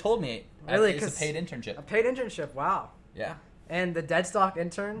 Yeah, they told me. Really? It's a paid internship. A paid internship. Wow. Yeah. And the deadstock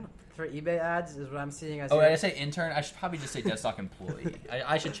intern for eBay ads is what I'm seeing as. Oh, did I say intern? I should probably just say deadstock employee.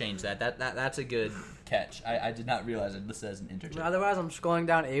 I should change that. That's a good catch. I did not realize it listed as an internship. Otherwise, I'm scrolling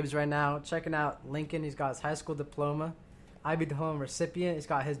down Abe's right now, checking out Lincoln. He's got his high school diploma, IB diploma recipient. He's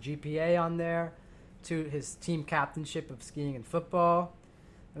got his GPA on there, to his team captainship of skiing and football.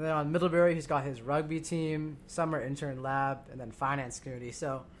 And then on Middlebury, he's got his rugby team, summer intern lab, and then finance community.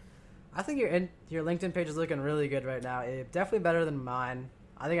 So I think your LinkedIn page is looking really good right now, Abe. Definitely better than mine.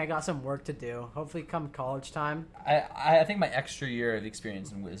 I think I got some work to do. Hopefully come college time. I think my extra year of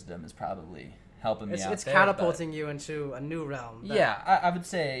experience and wisdom is probably helping me out. It's catapulting you into a new realm. Yeah, I would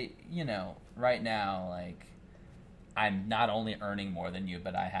say, right now, like, I'm not only earning more than you,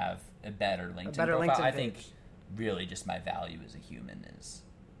 but I have a better LinkedIn profile. I think really just my value as a human is.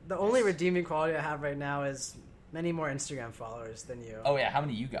 The only redeeming quality I have right now is many more Instagram followers than you. Oh yeah, how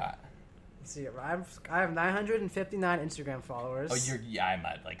many you got? Let's see, I have 959 Instagram followers. Oh, I'm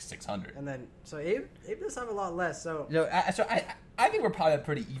at like 600. And then, so Abe does have a lot less. So I think we're probably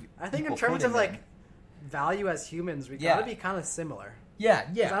pretty even. I think in terms of like value as humans, we gotta be kind of similar. Yeah.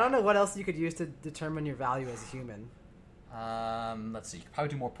 I don't know what else you could use to determine your value as a human. Let's see. You could probably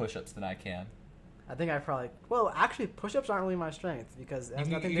do more push-ups than I can. I think actually, push-ups aren't really my strength because it has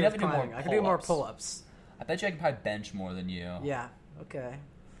nothing to do with climbing. I can do more pull-ups. I bet you I can probably bench more than you. Yeah. Okay.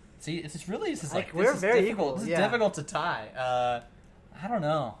 See, this is we're very equal. This is difficult to tie. I don't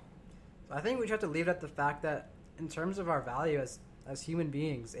know. I think we just have to leave it at the fact that in terms of our value as human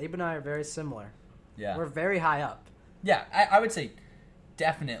beings, Abe and I are very similar. Yeah. We're very high up. Yeah, I would say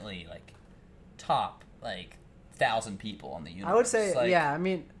definitely like top 1,000 people on the universe. I would say I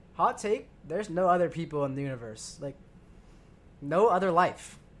mean, hot take, there's no other people in the universe. Like no other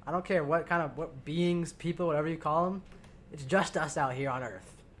life. I don't care what beings, people, whatever you call them. It's just us out here on Earth.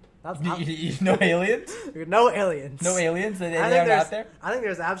 No aliens? No aliens. No aliens? They aren't out there? I think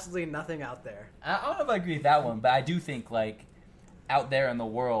there's absolutely nothing out there. I don't know if I agree with that one, but I do think, out there in the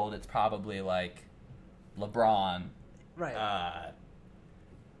world, it's probably, LeBron. Right.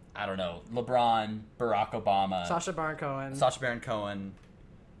 I don't know. LeBron, Barack Obama. Sacha Baron Cohen.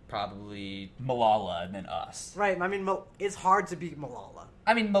 Probably Malala, and then us. Right. I mean, it's hard to beat Malala.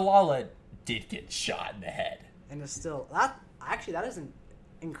 I mean, Malala did get shot in the head. And it's still... that isn't...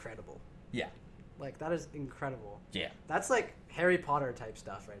 incredible. Yeah. That is incredible. Yeah. That's Harry Potter type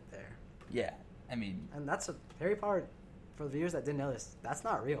stuff right there. Yeah. I mean... And that's Harry Potter, for the viewers that didn't know this, that's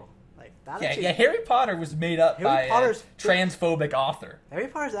not real. Harry Potter was made up by a transphobic author. Harry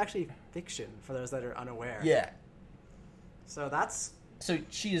Potter's actually fiction, for those that are unaware. Yeah. So that's... So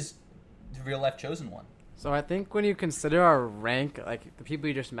she is the real-life chosen one. So I think when you consider our rank, the people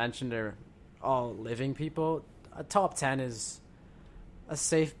you just mentioned are all living people, a top 10 is... a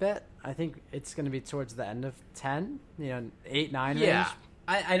safe bet. I think it's going to be towards the end of 10, 8, 9 range. Yeah.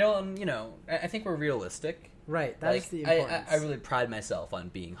 I don't, I think we're realistic. Right. That's the importance. I really pride myself on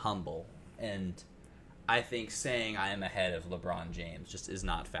being humble. And I think saying I am ahead of LeBron James just is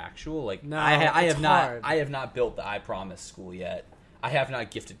not factual. No, I have not built the I Promise school yet. I have not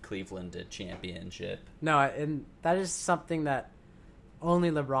gifted Cleveland a championship. No, and that is something that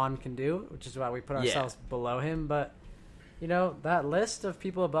only LeBron can do, which is why we put ourselves below him. But that list of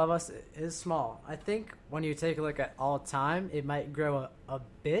people above us is small. I think when you take a look at all time, it might grow a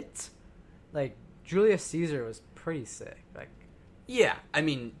bit. Julius Caesar was pretty sick. Yeah, I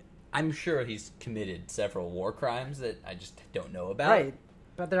mean, I'm sure he's committed several war crimes that I just don't know about. Right,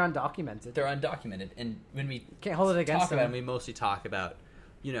 but they're undocumented. And when we can't hold it against him. We mostly talk about,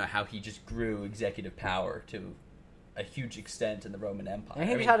 how he just grew executive power to a huge extent in the Roman Empire.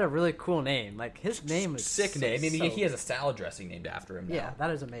 And he had a really cool name. His name was sick name. I mean, he has a salad dressing named after him now. Yeah, that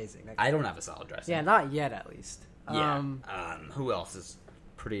is amazing. I don't have a salad dressing. Yeah, not yet, at least. Yeah. Who else is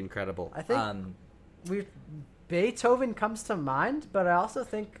pretty incredible? I think Beethoven comes to mind, but I also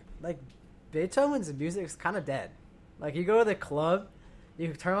think Beethoven's music is kind of dead. You go to the club,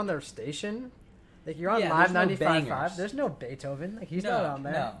 you turn on their station, you're on Live 95.5. There's no Beethoven. He's not on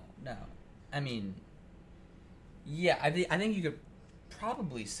there. No. I mean, yeah, I think you could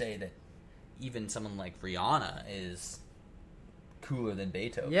probably say that even someone like Rihanna is cooler than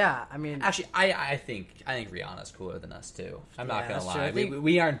Beethoven. Yeah, I mean... Actually, I think Rihanna's cooler than us, too. I'm not going to lie.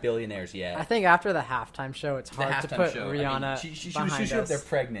 We aren't billionaires yet. I think after the halftime show, it's hard to put Rihanna she behind showed up there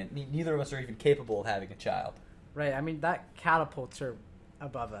pregnant. Neither of us are even capable of having a child. Right, I mean, that catapults her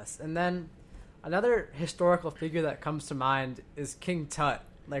above us. And then another historical figure that comes to mind is King Tut.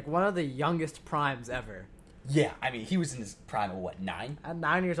 One of the youngest primes ever. Yeah, I mean, he was in his prime of, 9? At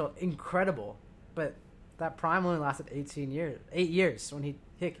 9 years old. Incredible. But that prime only lasted 8 years when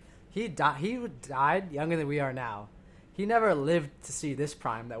he died younger than we are now. He never lived to see this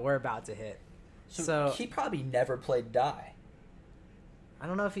prime that we're about to hit. So he probably never played die. I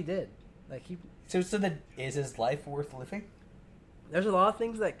don't know if he did. So then is his life worth living? There's a lot of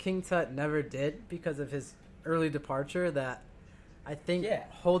things that King Tut never did because of his early departure that I think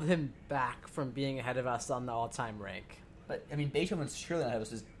hold him back from being ahead of us on the all-time rank. But, I mean, Beethoven's surely not ahead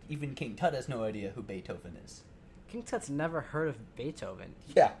of us. Even King Tut has no idea who Beethoven is. King Tut's never heard of Beethoven.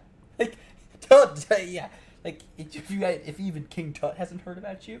 Yeah. If even King Tut hasn't heard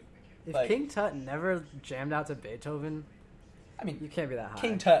about you. If King Tut never jammed out to Beethoven, I mean, you can't be that high.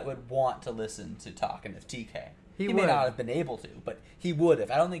 King Tut would want to listen to Talking with TK. He would. May not have been able to, but he would have.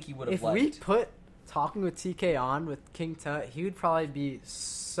 I don't think he would have If we put Talking with TK on with King Tut, he would probably be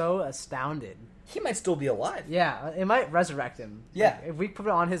so astounded. He might still be alive. Yeah, it might resurrect him. Yeah. Like, if we put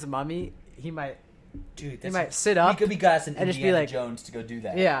it on his mummy, he might. Dude, He might sit up. We got us an and just be Indiana like- Jones to go do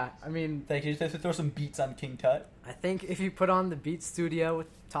that. Yeah, I mean, Like, you just throw some beats on King Tut. I think if you put on the Beat Studio with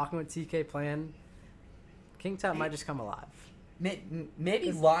talking with TK playing, King Tut might just come alive.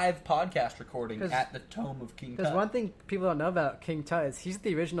 Maybe live podcast recording 'cause- at the Tome of King Because Tut. one thing people don't know about King Tut is he's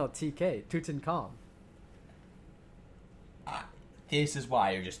the original TK, Tutankhamun. This is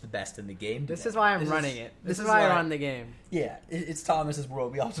why you're just the best in the game. This today. is why I'm This running it. This is why I run the game. Yeah, it's Thomas's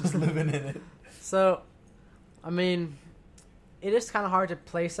world. We all just living in it. So, I mean, it is kind of hard to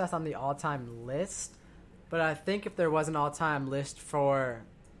place us on the all-time list, but I think if there was an all-time list for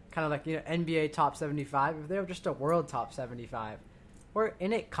kind of like, NBA top 75, if they were just a world top 75, we're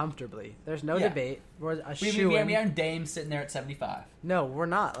in it comfortably. There's no Yeah. debate. We're a We shoo-in. aren't Dame sitting there at 75. No, we're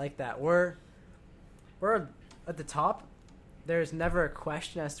not like that. We're at the top. There's never a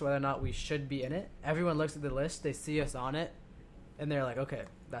question as to whether or not we should be in it. Everyone looks at the list, they see us on it, and they're like, okay,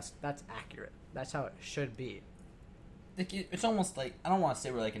 that's accurate. That's how it should be. Like it's almost like, I don't want to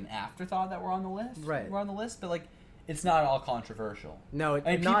say we're like an afterthought that we're on the list. Right. We're on the list, but like it's not all controversial. No,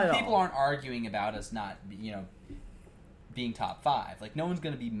 I mean, not at people all. aren't arguing about us not, being top 5. Like no one's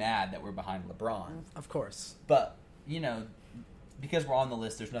going to be mad that we're behind LeBron. Of course. But because we're on the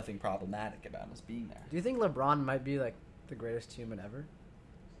list, there's nothing problematic about us being there. Do you think LeBron might be like the greatest human ever?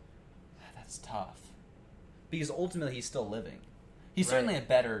 That's tough. Because ultimately, he's still living. He's Right. certainly a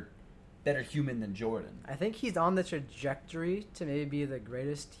better human than Jordan. I think he's on the trajectory to maybe be the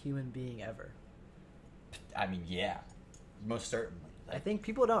greatest human being ever. I mean, yeah, most certainly. I think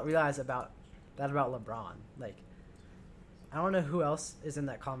people don't realize about LeBron. Like, I don't know who else is in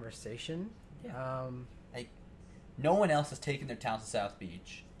that conversation. Yeah. No one else has taken their talents to South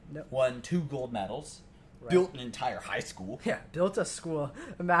Beach. No. Won 2 gold medals. Right. Built an entire high school. Yeah, built a school.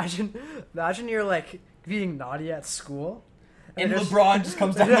 Imagine you're like being naughty at school, And there's- LeBron just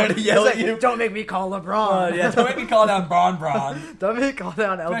comes down there to yell He's at like, you. Don't make me call LeBron. Yeah, don't make me call down Bron. Don't make me call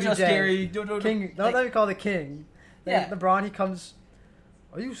down Imagine how LBJ. scary. King. Don't let me call the king. Then Yeah. LeBron, he comes.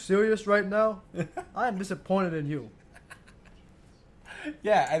 Are you serious right now? I am disappointed in you.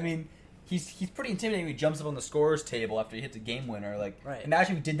 Yeah, I mean, he's pretty intimidating when he jumps up on the scorer's table after he hits a game winner. Like, Right.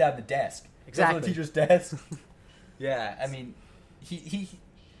 imagine we did that at the desk. Exactly. On the teacher's desk. Yeah, I mean, he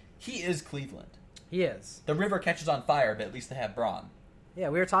is Cleveland. He is. The river catches on fire, but at least they have Braun. Yeah,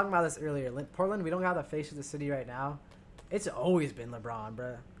 we were talking about this earlier. Portland, we don't have the face of the city right now. It's always been LeBron,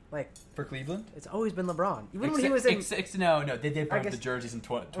 bruh. Like, For Cleveland? it's always been LeBron. Even when he was in... No, they did burn guess- the jerseys in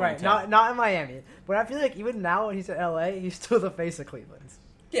 2010. Right, not in Miami. But I feel like even now when he's in LA, he's still the face of Cleveland.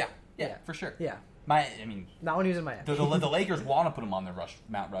 Yeah, Yeah. for sure. Yeah. I mean, Not when he was in Miami. the Lakers want to put him on the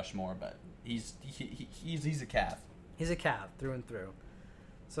Mount Rushmore, but he's a Cav. He's a Cav through and through.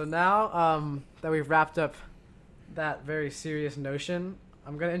 So now that we've wrapped up that very serious notion,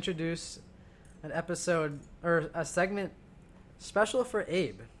 I'm going to introduce an episode or a segment special for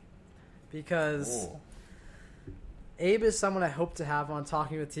Abe. Because Ooh. Abe is someone I hope to have on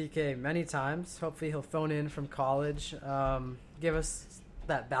Talking with TK many times. Hopefully he'll phone in from college, give us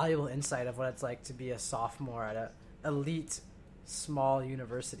that valuable insight of what it's like to be a sophomore at an elite small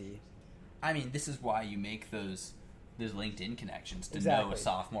university. I mean, this is why you make those LinkedIn connections to know Exactly. a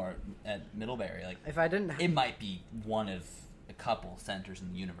sophomore at Middlebury. Like, If I didn't... it might be one of a couple centers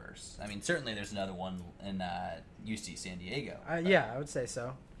in the universe. I mean, certainly there's another one in UC San Diego. Yeah, I would say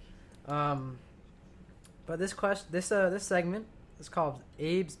so. But this segment is called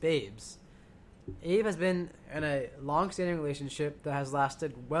Abe's Babes. Abe has been in a long-standing relationship that has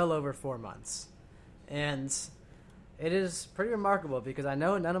lasted well over 4 months. And it is pretty remarkable because I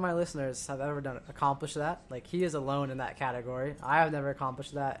know none of my listeners have ever accomplished that. Like, he is alone in that category. I have never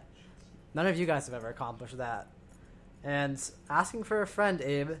accomplished that. None of you guys have ever accomplished that. And asking for a friend,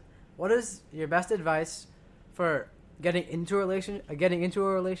 Abe, what is your best advice for getting into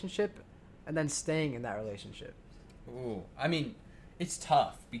a relationship and then staying in that relationship? Ooh, I mean, it's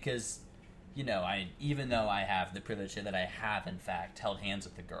tough because, even though I have the privilege that I have, in fact, held hands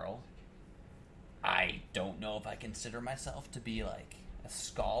with a girl, I don't know if I consider myself to be, like, a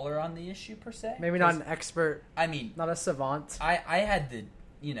scholar on the issue, per se. Maybe not an expert, I mean, not a savant. I had the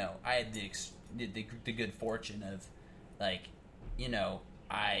good fortune of, like,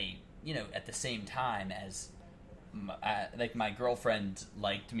 at the same time as, my girlfriend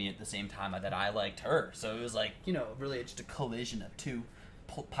liked me at the same time that I liked her. So it was like, really just a collision of two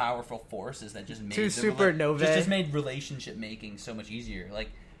powerful forces that just made Two supernovae. just made relationship making so much easier. Like,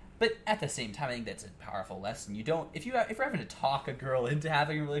 but at the same time, I think that's a powerful lesson. You don't if you're having to talk a girl into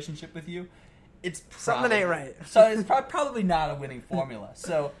having a relationship with you, it's something ain't right. So it's probably not a winning formula.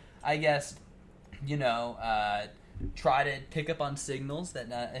 So I guess, try to pick up on signals that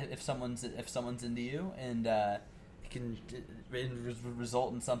if someone's into you, and it can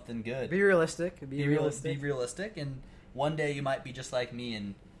result in something good. Be realistic. Be realistic, and one day you might be just like me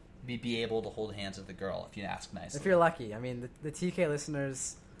and be able to hold hands with a girl if you ask nicely. If you're lucky. I mean, the TK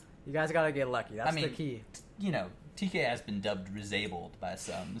listeners, you guys got to get lucky. That's the key. TK has been dubbed disabled by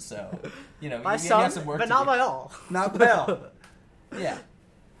some, so by some, have some work but to not do. by all. Not by all. Yeah.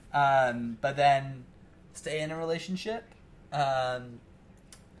 But then stay in a relationship. I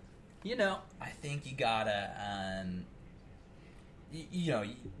think you gotta.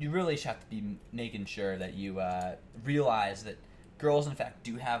 You really have to be making sure that you realize that girls, in fact,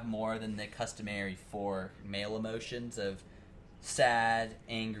 do have more than the customary 4 male emotions of sad,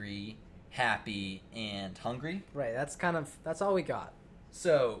 angry, happy, and hungry. Right, that's all we got.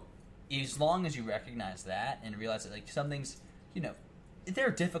 So, as long as you recognize that and realize that, some things, they're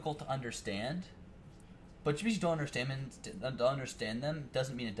difficult to understand, but just because you don't understand them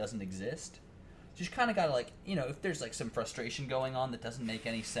doesn't mean it doesn't exist. So you just kind of gotta, if there's, some frustration going on that doesn't make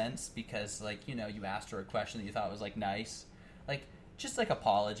any sense because, you asked her a question that you thought was, nice, just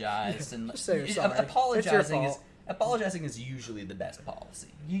apologize and just say you're sorry. Apologizing is usually the best policy.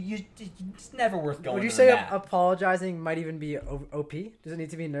 It's never worth going. Would you to say the mat. apologizing might even be OP? Does it need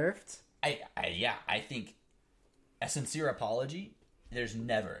to be nerfed? I think a sincere apology. There's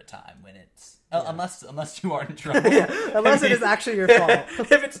never a time when it's unless you are in trouble. Unless it is actually your fault.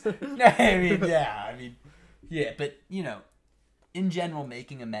 If it's but in general,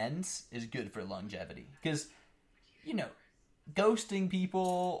 making amends is good for longevity because ghosting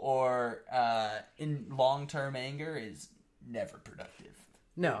people or in long-term anger is never productive.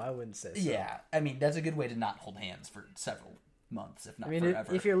 No, I wouldn't say so. Yeah, that's a good way to not hold hands for several months, if not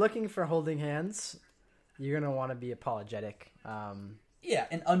forever. If you're looking for holding hands, you're going to want to be apologetic.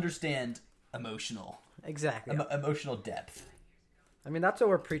 And understand emotional. Exactly. Emotional depth. That's what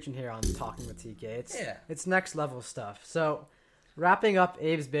we're preaching here on Talking with TK. It's next level stuff. So, wrapping up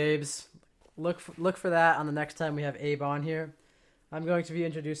Abe's Babes, look for that on the next time we have Abe on here. I'm going to be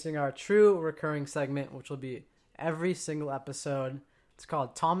introducing our true recurring segment, which will be every single episode. It's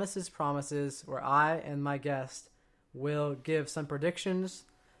called Thomas's Promises, where I and my guest will give some predictions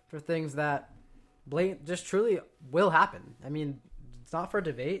for things that just truly will happen. It's not for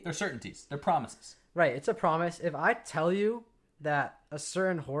debate. They're certainties. They're promises. Right. It's a promise. If I tell you that a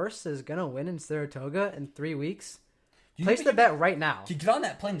certain horse is going to win in Saratoga in 3 weeks, place the bet right now. You get on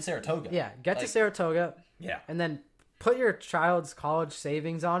that plane to Saratoga. Yeah. Get to Saratoga. Yeah. And then put your child's college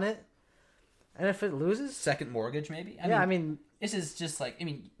savings on it. And if it loses... Second mortgage, maybe? This is just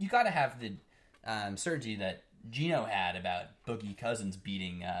you got to have the certainty that Gino had about Boogie Cousins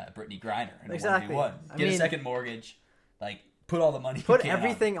beating Brittany Griner in a 1v1. Get a second mortgage, put all the money put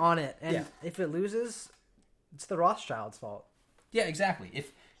everything on it. And if it loses, it's the Rothschild's fault. Yeah, exactly.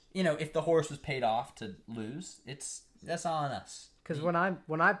 If the horse was paid off to lose, that's on us. Because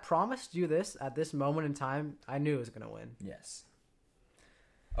when I promised you this at this moment in time, I knew it was going to win. Yes.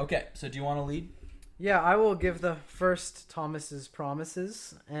 Okay, so do you want to lead? Yeah, I will give the first Thomas's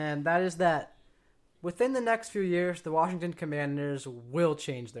promises, and that is that within the next few years, the Washington Commanders will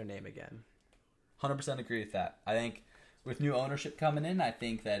change their name again. 100% agree with that. I think with new ownership coming in, I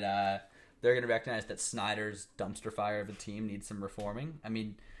think that they're going to recognize that Snyder's dumpster fire of a team needs some reforming.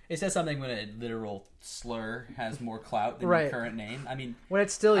 It says something when a literal slur has more clout than the current name. When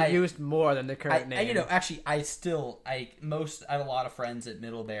it's still used more than the current name. I have a lot of friends at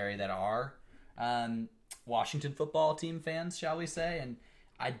Middlebury that are Washington football team fans, shall we say, and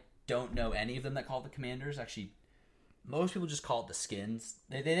I don't know any of them that call it the Commanders. Actually, most people just call it the Skins.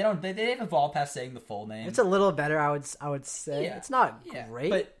 They haven't evolved past saying the full name. It's a little better, I would say. Yeah. It's not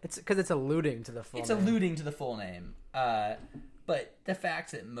great, but it's because it's alluding to the full name. It's alluding to the full name. But the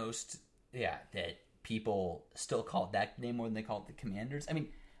fact that that people still call it that name more than they call it the Commanders.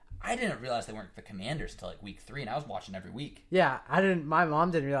 I didn't realize they weren't the Commanders until week 3, and I was watching every week. Yeah, my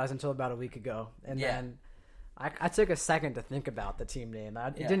mom didn't realize until about a week ago, and then I took a second to think about the team name.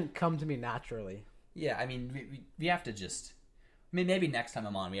 It didn't come to me naturally. Yeah, we have to just... maybe next time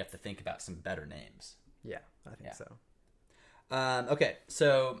I'm on, we have to think about some better names. Yeah, I think so. Okay,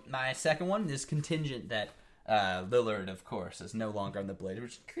 so my second one is contingent that Lillard, of course, is no longer on the Blazers,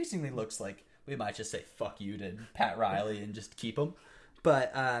 which increasingly looks like we might just say fuck you to Pat Riley and just keep him.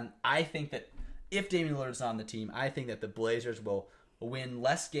 But I think that if Damian Lillard is on the team, I think that the Blazers will win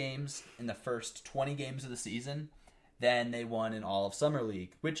less games in the first 20 games of the season than they won in all of Summer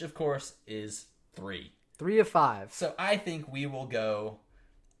League, which, of course, is 3. 3 of 5. So I think we will go,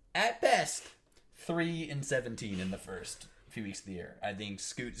 at best, 3-17 in the first few weeks of the year. I think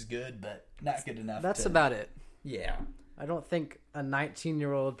Scoot's good, but not good enough. That's about it. Yeah. I don't think a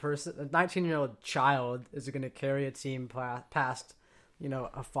 19-year-old child is going to carry a team past,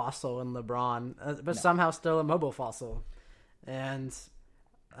 a fossil in LeBron, but somehow still a mobile fossil. And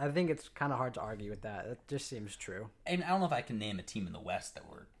I think it's kind of hard to argue with that. It just seems true. And I don't know if I can name a team in the West that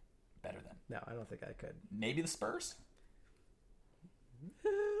we're better than. No, I don't think I could. Maybe the Spurs?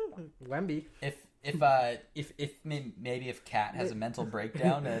 Wemby. Maybe if Cat has a mental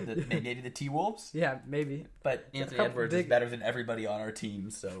breakdown, maybe the T-Wolves. Yeah, maybe. But Anthony Edwards is better than everybody on our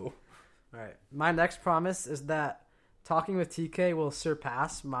team, so. All right. My next promise is that Talking with TK will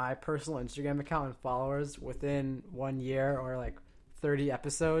surpass my personal Instagram account and followers within 1 year or like 30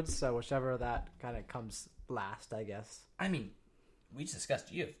 episodes. So whichever that kind of comes last, I guess. I mean, we just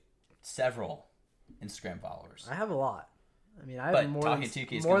discussed you have several Instagram followers. I have a lot. I mean, I have more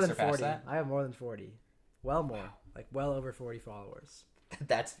than 40. That? I have more than 40. Well more. Like well over 40 followers.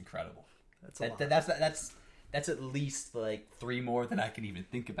 That's incredible. That's a lot. That's at least like 3 more than I can even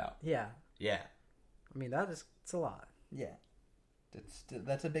think about. Yeah. Yeah. I mean, it's a lot. Yeah.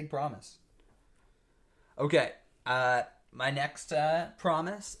 That's a big promise. Okay. My next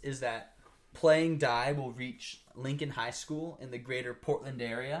promise is that playing Die will reach Lincoln High School in the greater Portland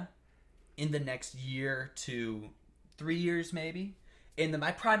area in the next year to 3 years, maybe. And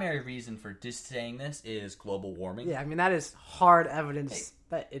my primary reason for just saying this is global warming. Yeah, I mean, that is hard evidence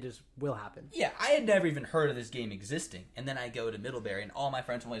that it will happen. Yeah, I had never even heard of this game existing. And then I go to Middlebury, and all my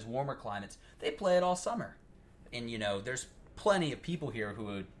friends from these warmer climates, they play it all summer. And, there's plenty of people here who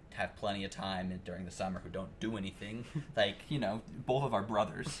would have plenty of time during the summer who don't do anything. Like, both of our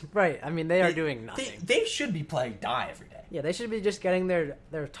brothers. Right. I mean, they are doing nothing. They should be playing Die every day. Yeah, they should be just getting their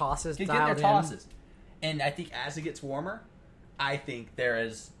tosses dialed in. Get their tosses. And I think as it gets warmer, I think there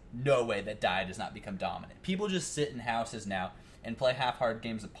is no way that Die does not become dominant. People just sit in houses now and play half-hard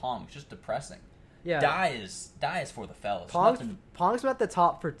games of Pong. It's just depressing. Yeah. Die is for the fellas. Pong's been at the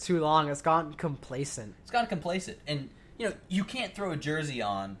top for too long. It's gotten complacent. And, you can't throw a jersey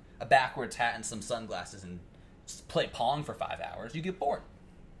on, a backwards hat, and some sunglasses and play Pong for 5 hours. You get bored.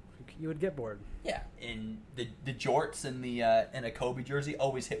 You would get bored. Yeah. And the jorts and a Kobe jersey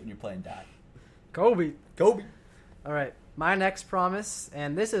always hit when you're playing Die. Kobe. All right. My next promise,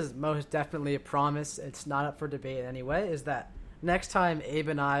 and this is most definitely a promise, it's not up for debate anyway, is that next time Abe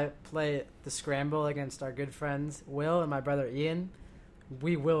and I play the Scramble against our good friends Will and my brother Ian,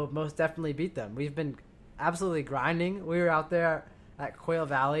 we will most definitely beat them. We've been absolutely grinding. We were out there at Quail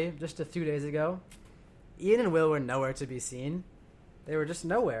Valley just a few days ago. Ian and Will were nowhere to be seen. They were just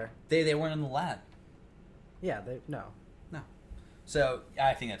nowhere. They weren't in the lab. Yeah, no. So,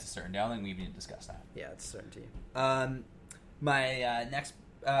 I think that's a certainty. I don't think we've even discussed that. Yeah, it's a certainty. My next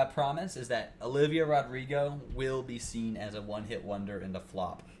promise is that Olivia Rodrigo will be seen as a one-hit wonder and a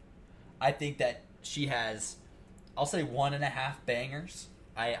flop. I think that she has, I'll say 1.5 bangers.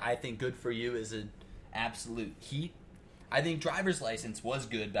 I think Good For You is an absolute heat. I think Driver's License was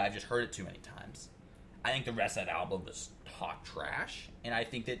good, but I've just heard it too many times. I think the rest of that album was hot trash, and I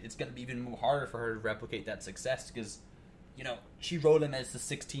think that it's going to be even more harder for her to replicate that success because, she wrote him as the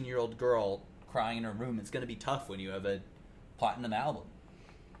 16-year-old girl crying in her room. It's going to be tough when you have a platinum album.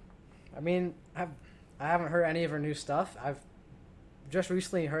 I mean, I haven't heard any of her new stuff. I've just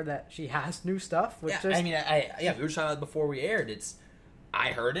recently heard that she has new stuff. We were talking about it before we aired. I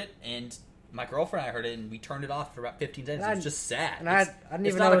heard it, and my girlfriend and I heard it, and we turned it off for about 15 seconds. It was just sad. And I didn't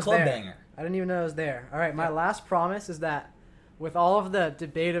even know it was there. Banger. I didn't even know it was there. All right, my last promise is that with all of the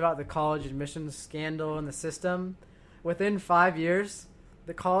debate about the college admissions scandal and the system, within 5 years,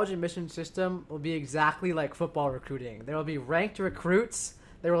 the college admissions system will be exactly like football recruiting. There will be ranked recruits.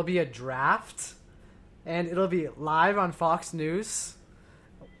 There will be a draft, and it'll be live on Fox News.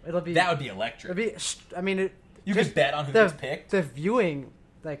 That would be electric. You could bet on who gets picked. The viewing,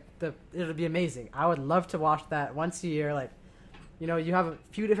 it'll be amazing. I would love to watch that once a year. You have a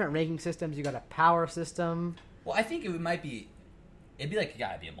few different ranking systems. You got a power system. Well, I think it'd be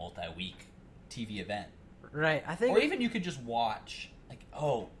gotta be a multi-week TV event, right? I think, or even you could just watch.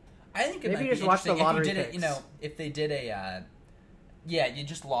 I think it might be just watch the lottery if you did picks. If they did you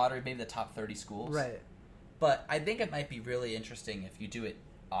just lottery maybe the top 30 schools, right? But I think it might be really interesting if you do it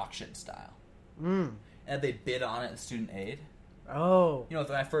auction style, and they bid on it with student aid. Oh, with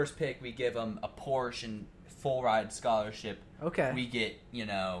my first pick, we give them a Porsche and full ride scholarship. Okay, we get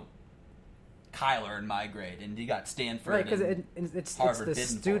Kyler in my grade, and you got Stanford, right? Because it's the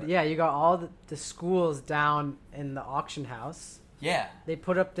student. Yeah, you got all the schools down in the auction house. Yeah, they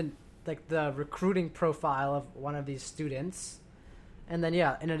put up the recruiting profile of one of these students, And then,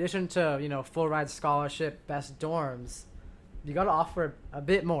 yeah, in addition to, full ride scholarship, best dorms, you got to offer a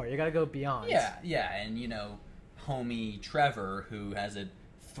bit more. You got to go beyond. Yeah. And, homie Trevor, who has a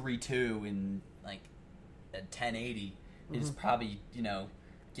 3.2 in, like, a 1080, is probably,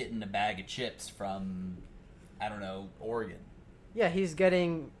 getting a bag of chips from, I don't know, Oregon. Yeah, he's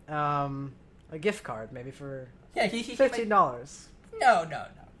getting a gift card, maybe for $15. No.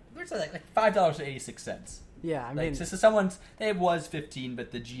 There's like $5.86. Yeah, I mean... So it was 15,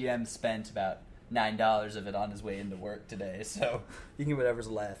 but the GM spent about $9 of it on his way into work today, so you can get whatever's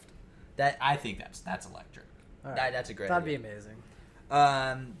left. I think that's electric. Right. That's a great That'd idea. be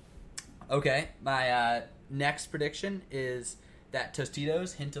amazing. Okay, my next prediction is that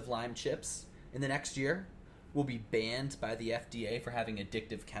Tostitos Hint of Lime chips in the next year will be banned by the FDA for having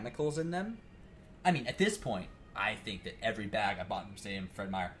addictive chemicals in them. I mean, at this point, I think that every bag I bought from Stadium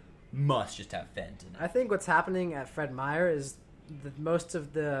Fred Meyer must just have Fent in it. I think what's happening at Fred Meyer is that most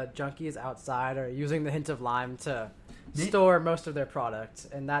of the junkies outside are using the Hint of Lime to store most of their product,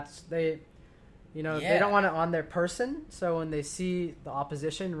 and they don't want it on their person, so when they see the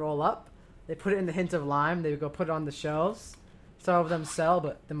opposition roll up, they put it in the Hint of Lime, they go put it on the shelves. Some of them sell,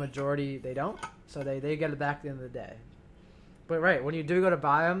 but the majority, they don't, so they get it back at the end of the day. But right, when you do go to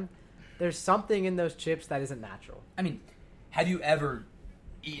buy them, there's something in those chips that isn't natural. I mean, have you ever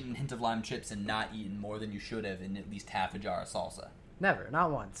eaten Hint of Lime chips and not eaten more than you should have in at least half a jar of salsa? Never,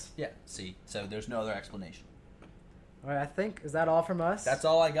 not once. Yeah, see, so there's no other explanation. All right, I think, is that all from us? That's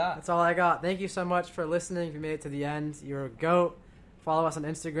all I got. That's all I got. Thank you so much for listening. If you made it to the end, you're a GOAT. Follow us on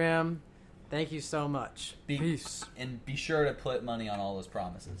Instagram. Thank you so much. Peace. And be sure to put money on all those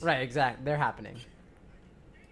promises. Right, exactly. They're happening.